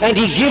time, and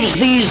he gives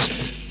these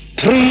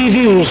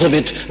previews of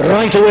it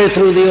right away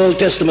through the Old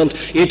Testament.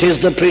 It is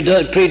the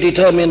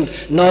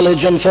predetermined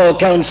knowledge and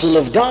forecounsel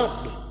of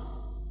God.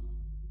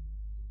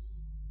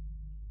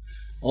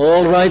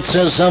 All right,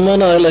 says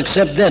someone, I'll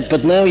accept that,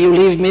 but now you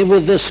leave me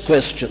with this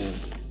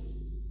question.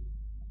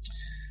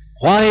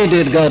 Why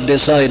did God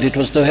decide it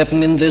was to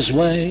happen in this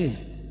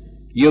way?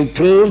 You've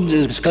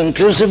proved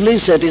conclusively,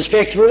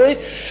 satisfactorily,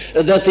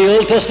 that the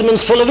Old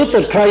Testament's full of it,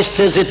 that Christ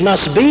says it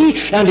must be,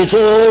 and it's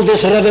all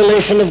this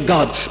revelation of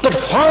God. But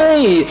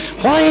why?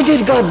 Why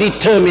did God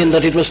determine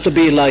that it was to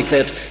be like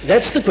that?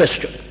 That's the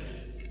question.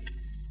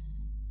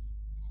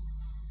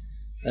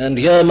 And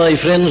here, my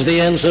friends,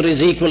 the answer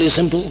is equally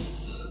simple.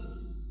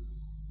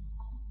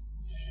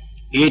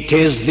 It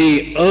is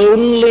the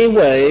only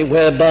way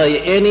whereby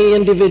any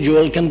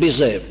individual can be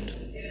saved.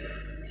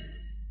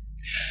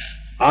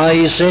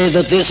 I say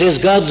that this is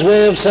God's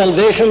way of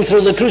salvation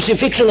through the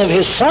crucifixion of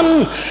his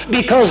Son,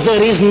 because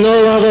there is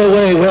no other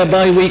way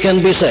whereby we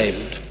can be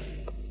saved.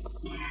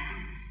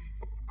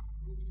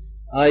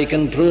 I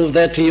can prove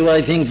that to you,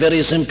 I think,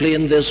 very simply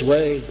in this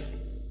way.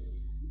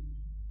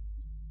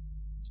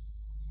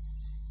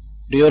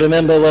 Do you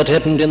remember what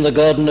happened in the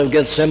Garden of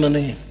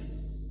Gethsemane?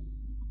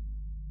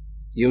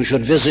 You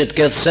should visit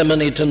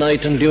Gethsemane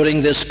tonight and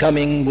during this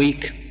coming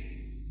week.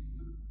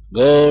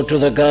 Go to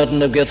the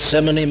Garden of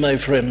Gethsemane, my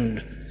friend,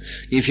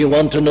 if you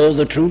want to know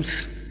the truth.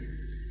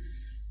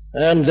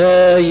 And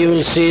there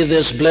you'll see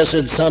this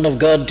blessed Son of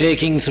God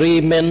taking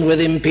 3 men with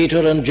him,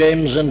 Peter and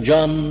James and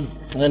John,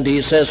 and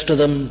he says to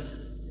them,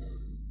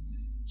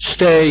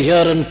 "Stay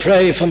here and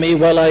pray for me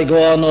while I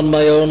go on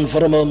my own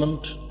for a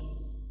moment."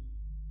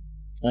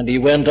 And he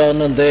went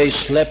on, and they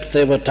slept,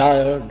 they were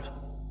tired.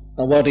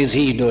 And what is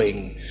he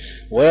doing?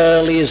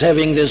 Well, he's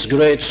having this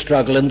great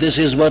struggle, and this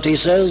is what he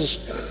says: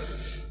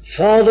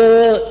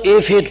 "Father,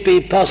 if it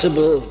be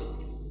possible,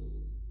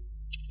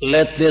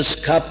 let this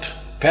cup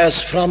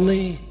pass from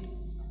me.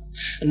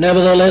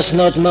 Nevertheless,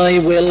 not my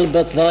will,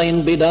 but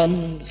thine be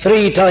done."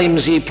 3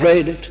 times he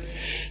prayed it.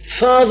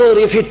 "Father,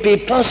 if it be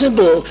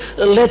possible,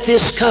 let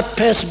this cup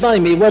pass by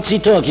me." What's he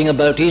talking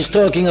about? He's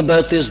talking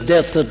about this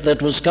death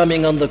that was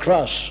coming on the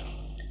cross.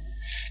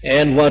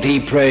 And what he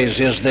prays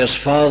is this: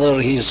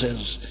 "Father," he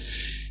says,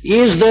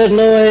 Is there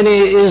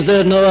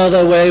no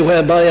other way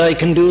whereby I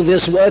can do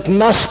this work?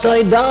 Must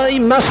I die?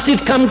 Must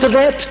it come to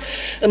that?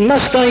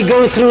 Must I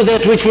go through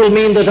that which will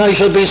mean that I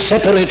shall be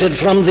separated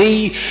from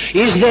thee?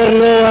 Is there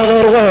no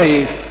other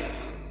way?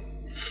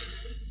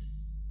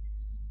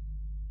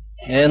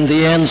 And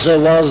the answer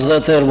was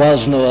that there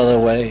was no other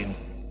way.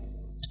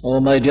 Oh,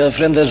 my dear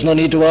friend, there's no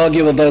need to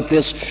argue about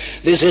this.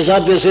 This is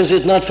obvious, is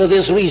it not, for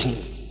this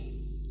reason?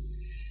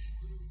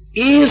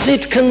 Is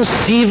it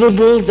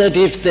conceivable that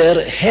if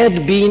there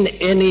had been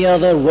any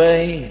other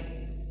way,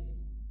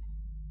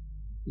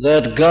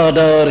 that God,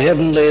 our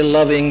heavenly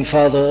loving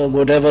Father,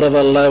 would ever have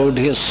allowed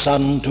his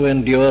Son to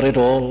endure it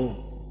all?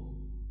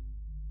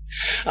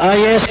 I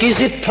ask, is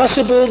it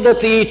possible that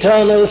the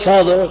eternal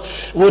Father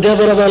would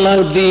ever have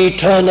allowed the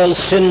eternal,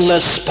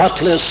 sinless,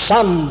 spotless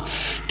Son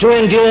to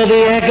endure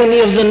the agony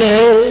of the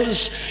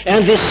nails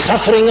and the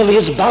suffering of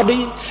his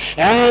body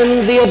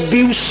and the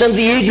abuse and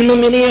the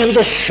ignominy and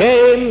the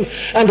shame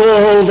and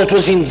all that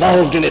was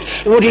involved in it?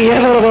 Would he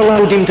ever have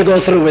allowed him to go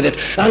through with it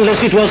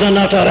unless it was an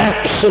utter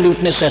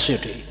absolute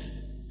necessity?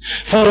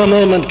 For a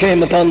moment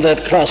came upon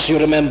that cross, you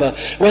remember,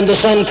 when the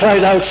Son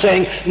cried out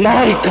saying,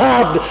 my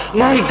God,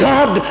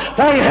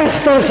 why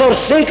hast thou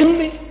forsaken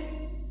me?"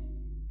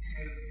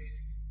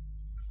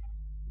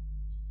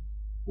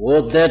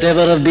 Would that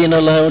ever have been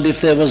allowed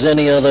if there was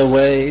any other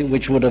way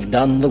which would have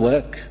done the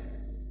work?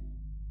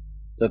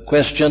 The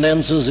question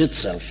answers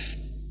itself.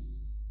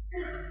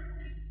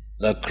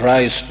 The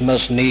Christ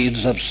must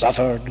needs have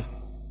suffered,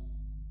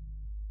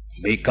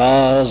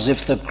 because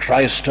if the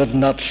Christ had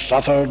not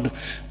suffered,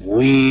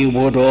 we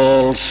would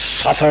all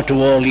suffer to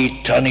all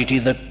eternity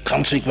the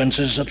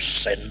consequences of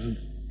sin.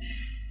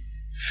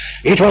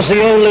 It was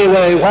the only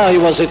way. Why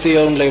was it the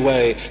only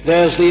way?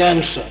 There's the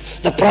answer.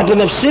 The problem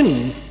of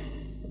sin.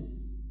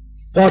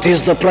 What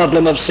is the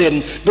problem of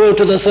sin? Go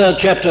to the 3rd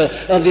chapter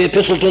of the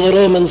Epistle to the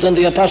Romans and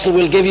the Apostle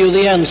will give you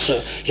the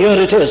answer. Here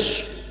it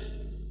is.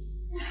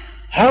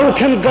 How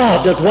can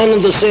God at one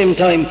and the same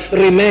time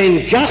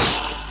remain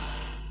just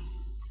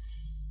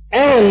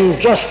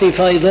and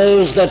justify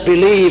those that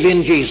believe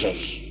in Jesus?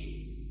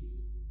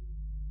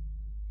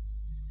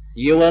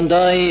 You and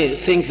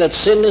I think that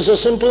sin is a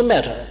simple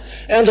matter,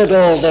 and that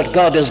all that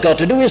God has got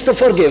to do is to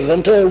forgive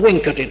and to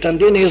wink at it, and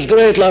in His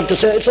great love to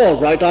say, it's all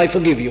right, I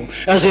forgive you,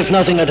 as if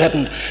nothing had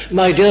happened.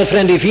 My dear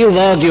friend, if you've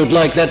argued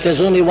like that, there's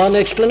only one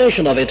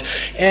explanation of it,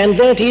 and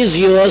that is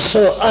you are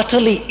so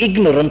utterly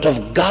ignorant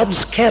of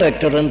God's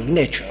character and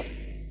nature.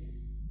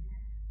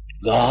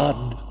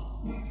 God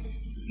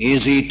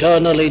is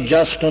eternally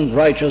just and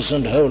righteous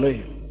and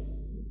holy,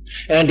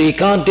 and He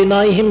can't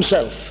deny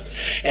Himself.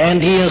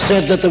 And He has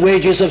said that the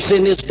wages of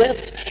sin is death,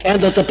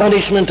 and that the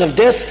punishment of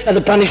death and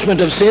the punishment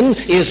of sin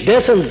is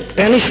death and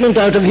banishment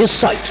out of His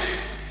sight.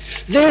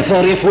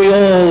 Therefore, if we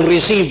all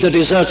receive the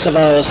deserts of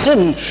our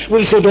sin,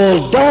 we should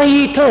all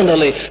die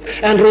eternally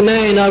and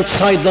remain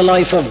outside the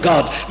life of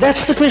God.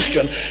 That's the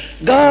question.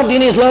 God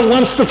in His love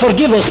wants to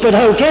forgive us, but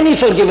how can He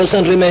forgive us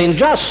and remain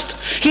just?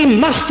 He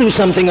must do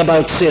something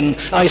about sin.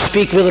 I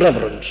speak with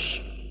reverence.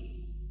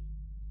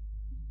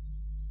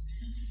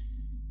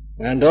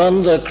 And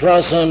on the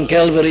cross on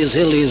Calvary's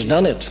hill He's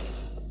done it.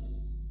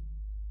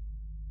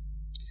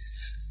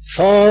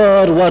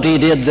 For what He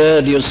did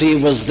there, you see,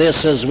 was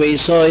this, as we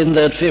saw in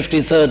that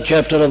 53rd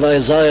chapter of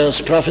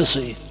Isaiah's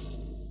prophecy.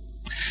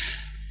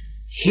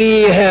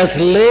 He hath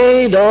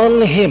laid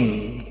on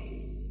Him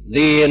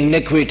the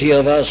iniquity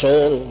of us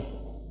all.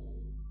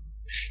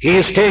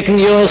 He's taken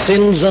your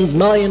sins and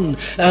mine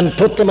and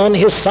put them on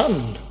His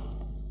Son.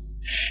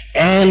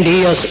 And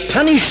He has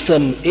punished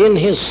them in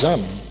His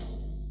Son.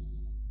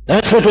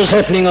 That's what was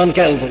happening on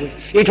Calvary.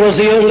 It was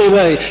the only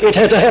way. It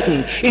had to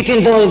happen. It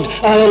involved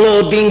our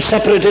Lord being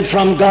separated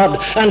from God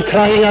and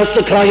crying out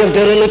the cry of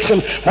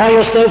dereliction. Why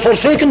hast thou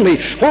forsaken me?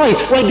 Why?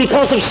 Well,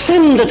 because of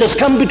sin that has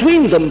come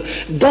between them.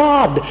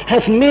 God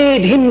hath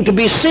made Him to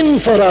be sin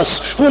for us,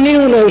 who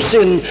knew no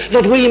sin,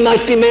 that we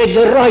might be made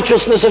the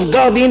righteousness of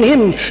God in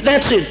Him.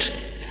 That's it.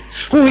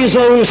 Who His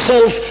own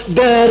self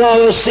bare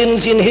our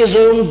sins in His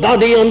own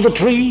body on the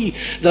tree,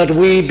 that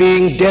we,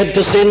 being dead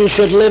to sin,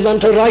 should live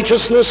unto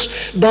righteousness,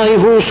 by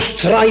whose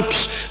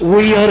stripes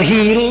we are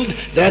healed.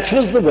 That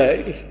was the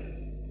way.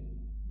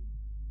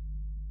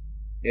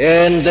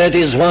 And that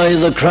is why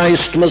the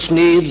Christ must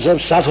needs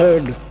have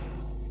suffered.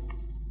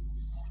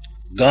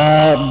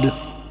 God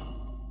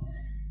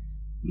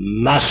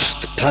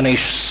must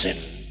punish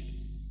sin.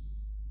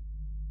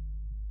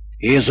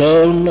 His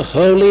own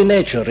holy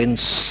nature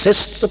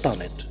insists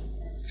upon it.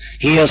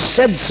 He has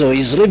said so.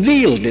 He's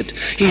revealed it.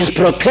 He's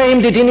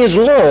proclaimed it in His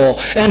law,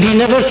 and He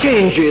never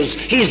changes.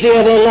 He's the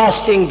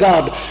everlasting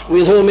God,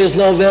 with whom is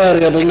no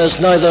variableness,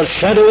 neither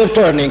shadow of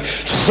turning.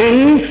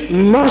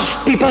 Sin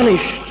must be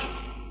punished.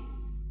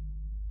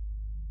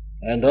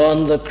 And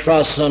on the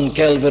cross on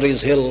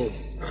Calvary's hill,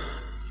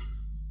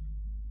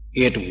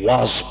 it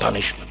was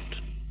punishment.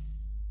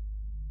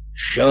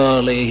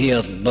 Surely He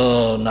hath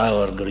borne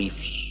our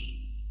griefs.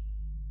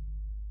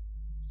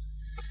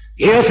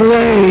 He hath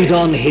laid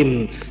on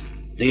Him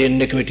the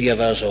iniquity of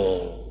us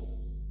all.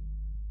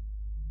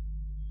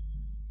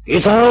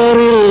 It's our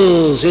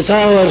ills, it's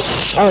our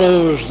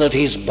sorrows that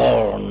He's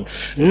borne.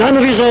 None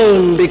of His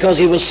own, because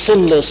He was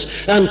sinless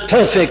and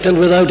perfect and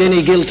without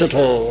any guilt at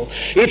all.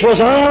 It was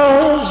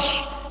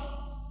ours.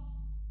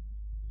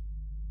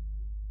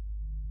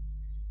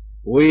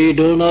 We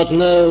do not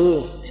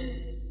know,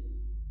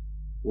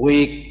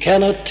 we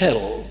cannot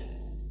tell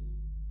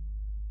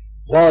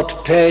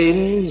what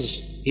pains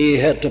He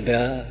had to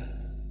bear,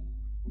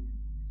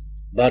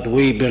 but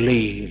we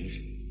believe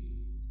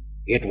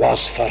it was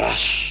for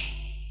us.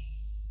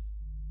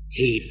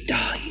 He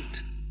died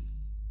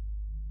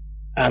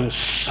and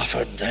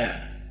suffered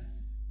there.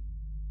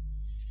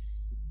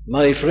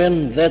 My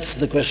friend, that's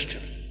the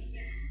question.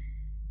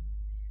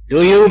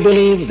 Do you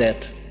believe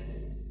that?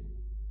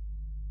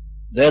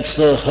 That's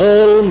the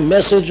whole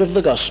message of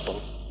the gospel.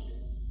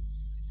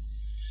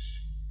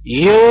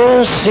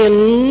 Your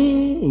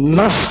sin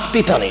must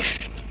be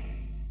punished.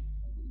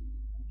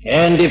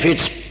 And if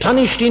it's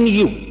punished in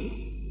you,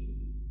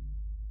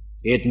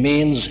 it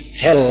means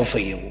hell for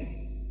you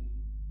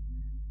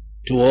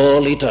to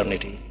all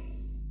eternity.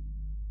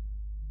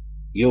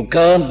 You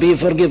can't be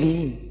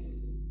forgiven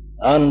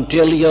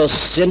until your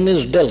sin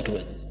is dealt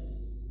with.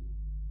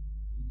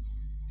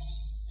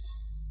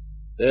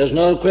 There's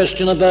no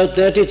question about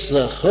that. It's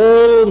the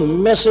whole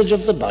message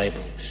of the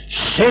Bible.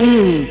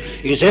 Sin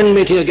is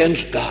enmity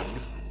against God.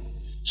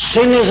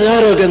 Sin is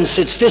arrogance,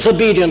 it's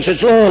disobedience,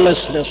 it's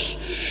lawlessness.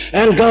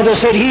 And God has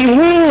said He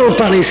will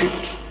punish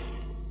it.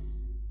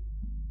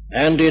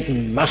 And it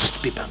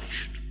must be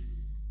punished.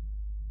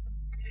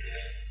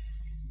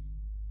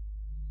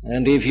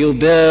 And if you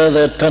bear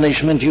that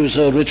punishment you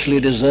so richly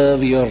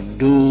deserve, you're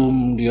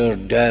doomed, you're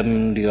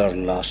damned, you're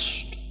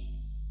lost.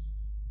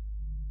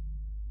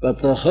 But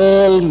the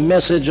whole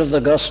message of the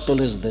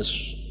gospel is this,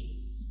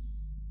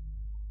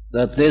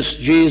 that this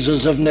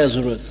Jesus of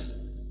Nazareth,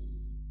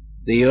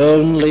 the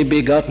only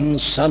begotten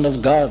Son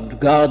of God,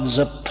 God's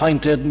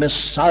appointed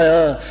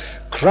Messiah,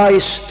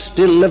 Christ,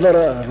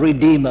 deliverer,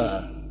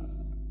 redeemer,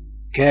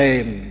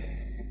 came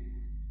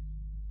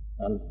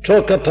and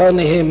took upon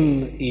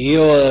him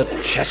your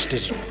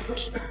chastisement.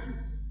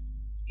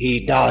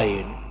 He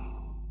died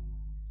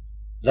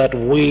that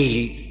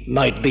we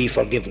might be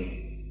forgiven.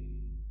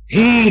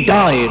 He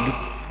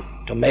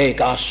died to make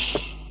us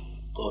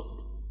good.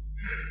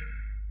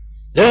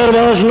 There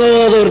was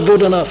no other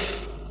good enough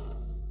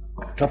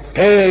to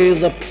pay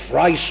the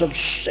price of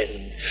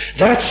sin.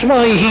 That's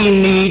why he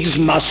needs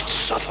must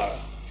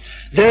suffer.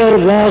 There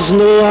was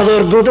no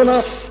other good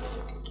enough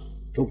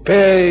to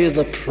pay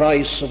the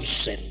price of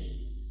sin.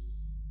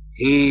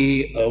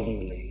 He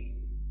only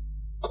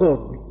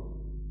could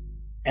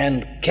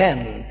and can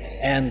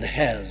and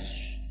has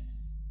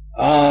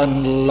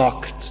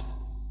unlocked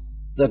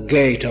the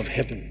gate of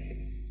heaven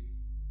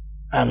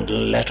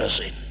and let us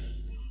in.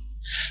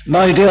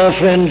 My dear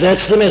friend,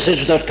 that's the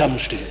message that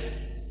comes to you.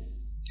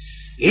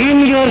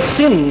 In your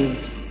sin,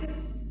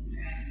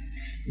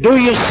 do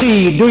you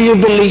see, do you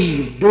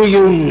believe, do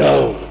you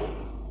know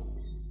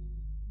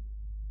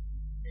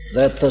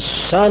that the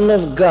Son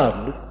of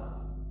God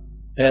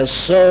has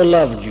so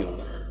loved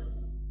you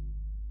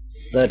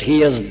that he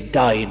has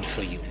died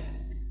for you?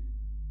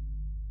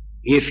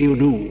 If you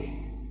do,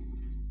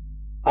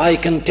 I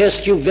can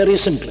test you very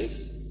simply.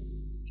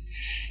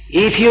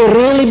 If you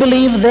really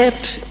believe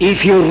that,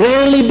 if you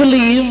really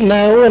believe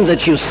now and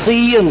that you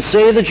see and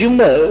say that you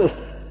know,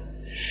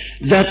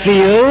 that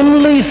the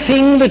only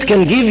thing that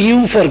can give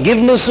you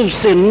forgiveness of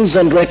sins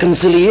and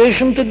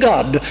reconciliation to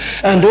God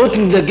and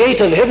open the gate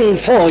of heaven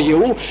for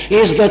you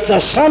is that the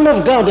Son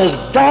of God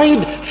has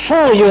died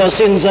for your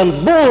sins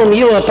and borne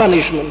your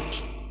punishment.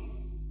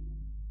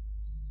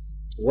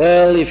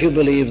 Well, if you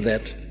believe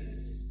that,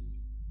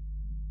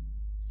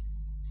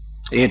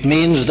 it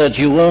means that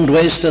you won't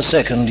waste a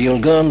second.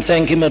 You'll go and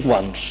thank him at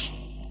once.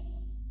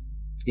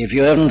 If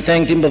you haven't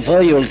thanked him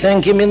before, you'll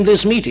thank him in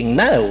this meeting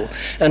now,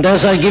 and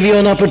as I give you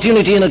an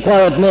opportunity in a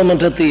quiet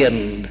moment at the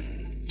end.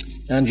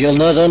 And you'll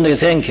not only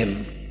thank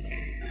him,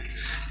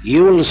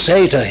 you'll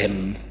say to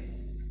him,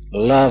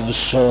 love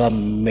so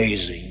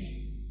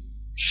amazing,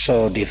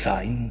 so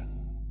divine,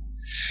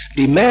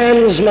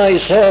 demands my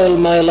soul,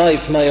 my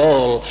life, my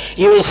all.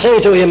 You will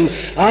say to him,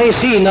 I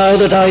see now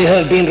that I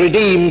have been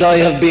redeemed, I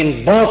have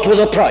been bought with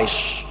a price.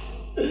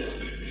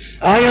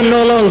 I am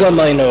no longer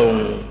mine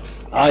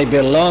own, I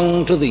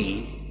belong to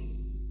thee.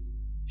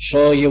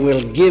 So you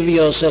will give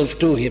yourself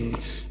to him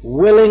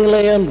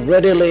willingly and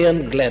readily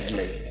and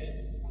gladly.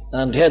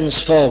 And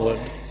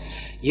henceforward,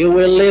 you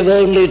will live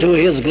only to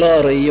his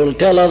glory. You'll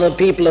tell other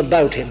people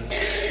about him.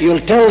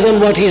 You'll tell them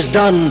what he's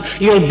done.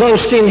 You'll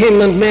boast in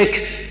him and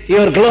make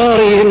your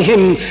glory in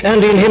him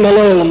and in him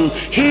alone.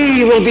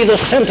 He will be the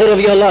center of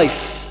your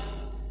life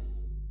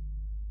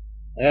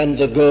and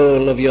the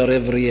goal of your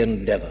every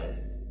endeavor.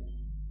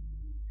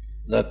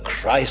 The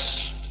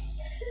Christ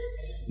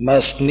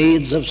must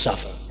needs have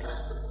suffered.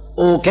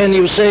 Oh, can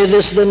you say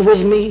this then with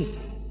me?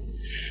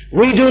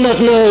 We do not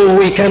know,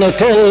 we cannot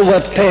tell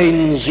what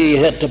pains he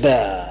had to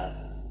bear.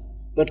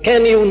 But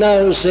can you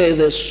now say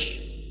this?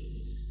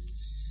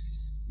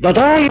 But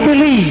I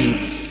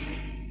believe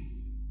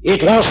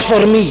it was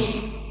for me.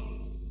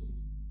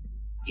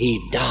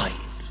 He died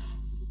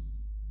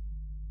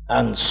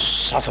and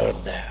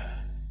suffered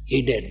there.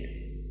 He did.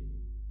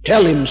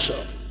 Tell him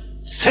so.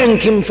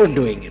 Thank him for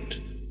doing it.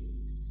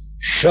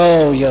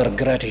 Show your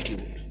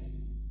gratitude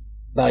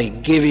by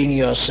giving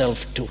yourself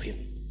to him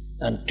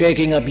and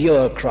taking up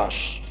your cross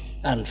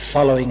and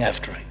following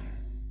after him.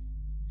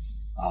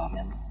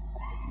 Amen.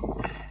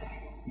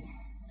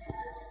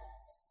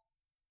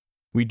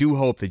 We do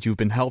hope that you've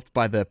been helped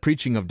by the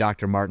preaching of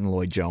Dr. Martyn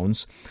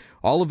Lloyd-Jones.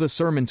 All of the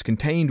sermons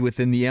contained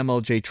within the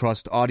MLJ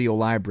Trust audio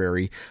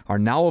library are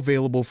now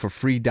available for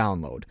free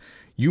download.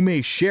 You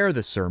may share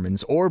the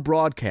sermons or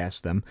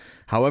broadcast them.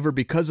 However,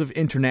 because of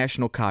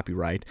international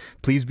copyright,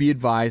 please be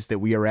advised that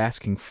we are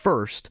asking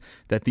first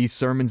that these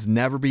sermons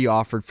never be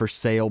offered for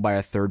sale by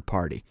a third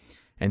party.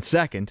 And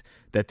second,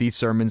 that these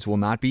sermons will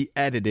not be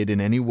edited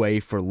in any way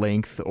for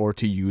length or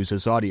to use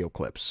as audio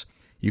clips.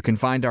 You can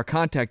find our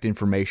contact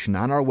information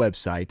on our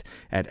website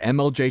at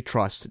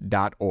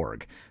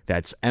mljtrust.org.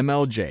 That's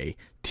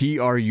mljtrust.org.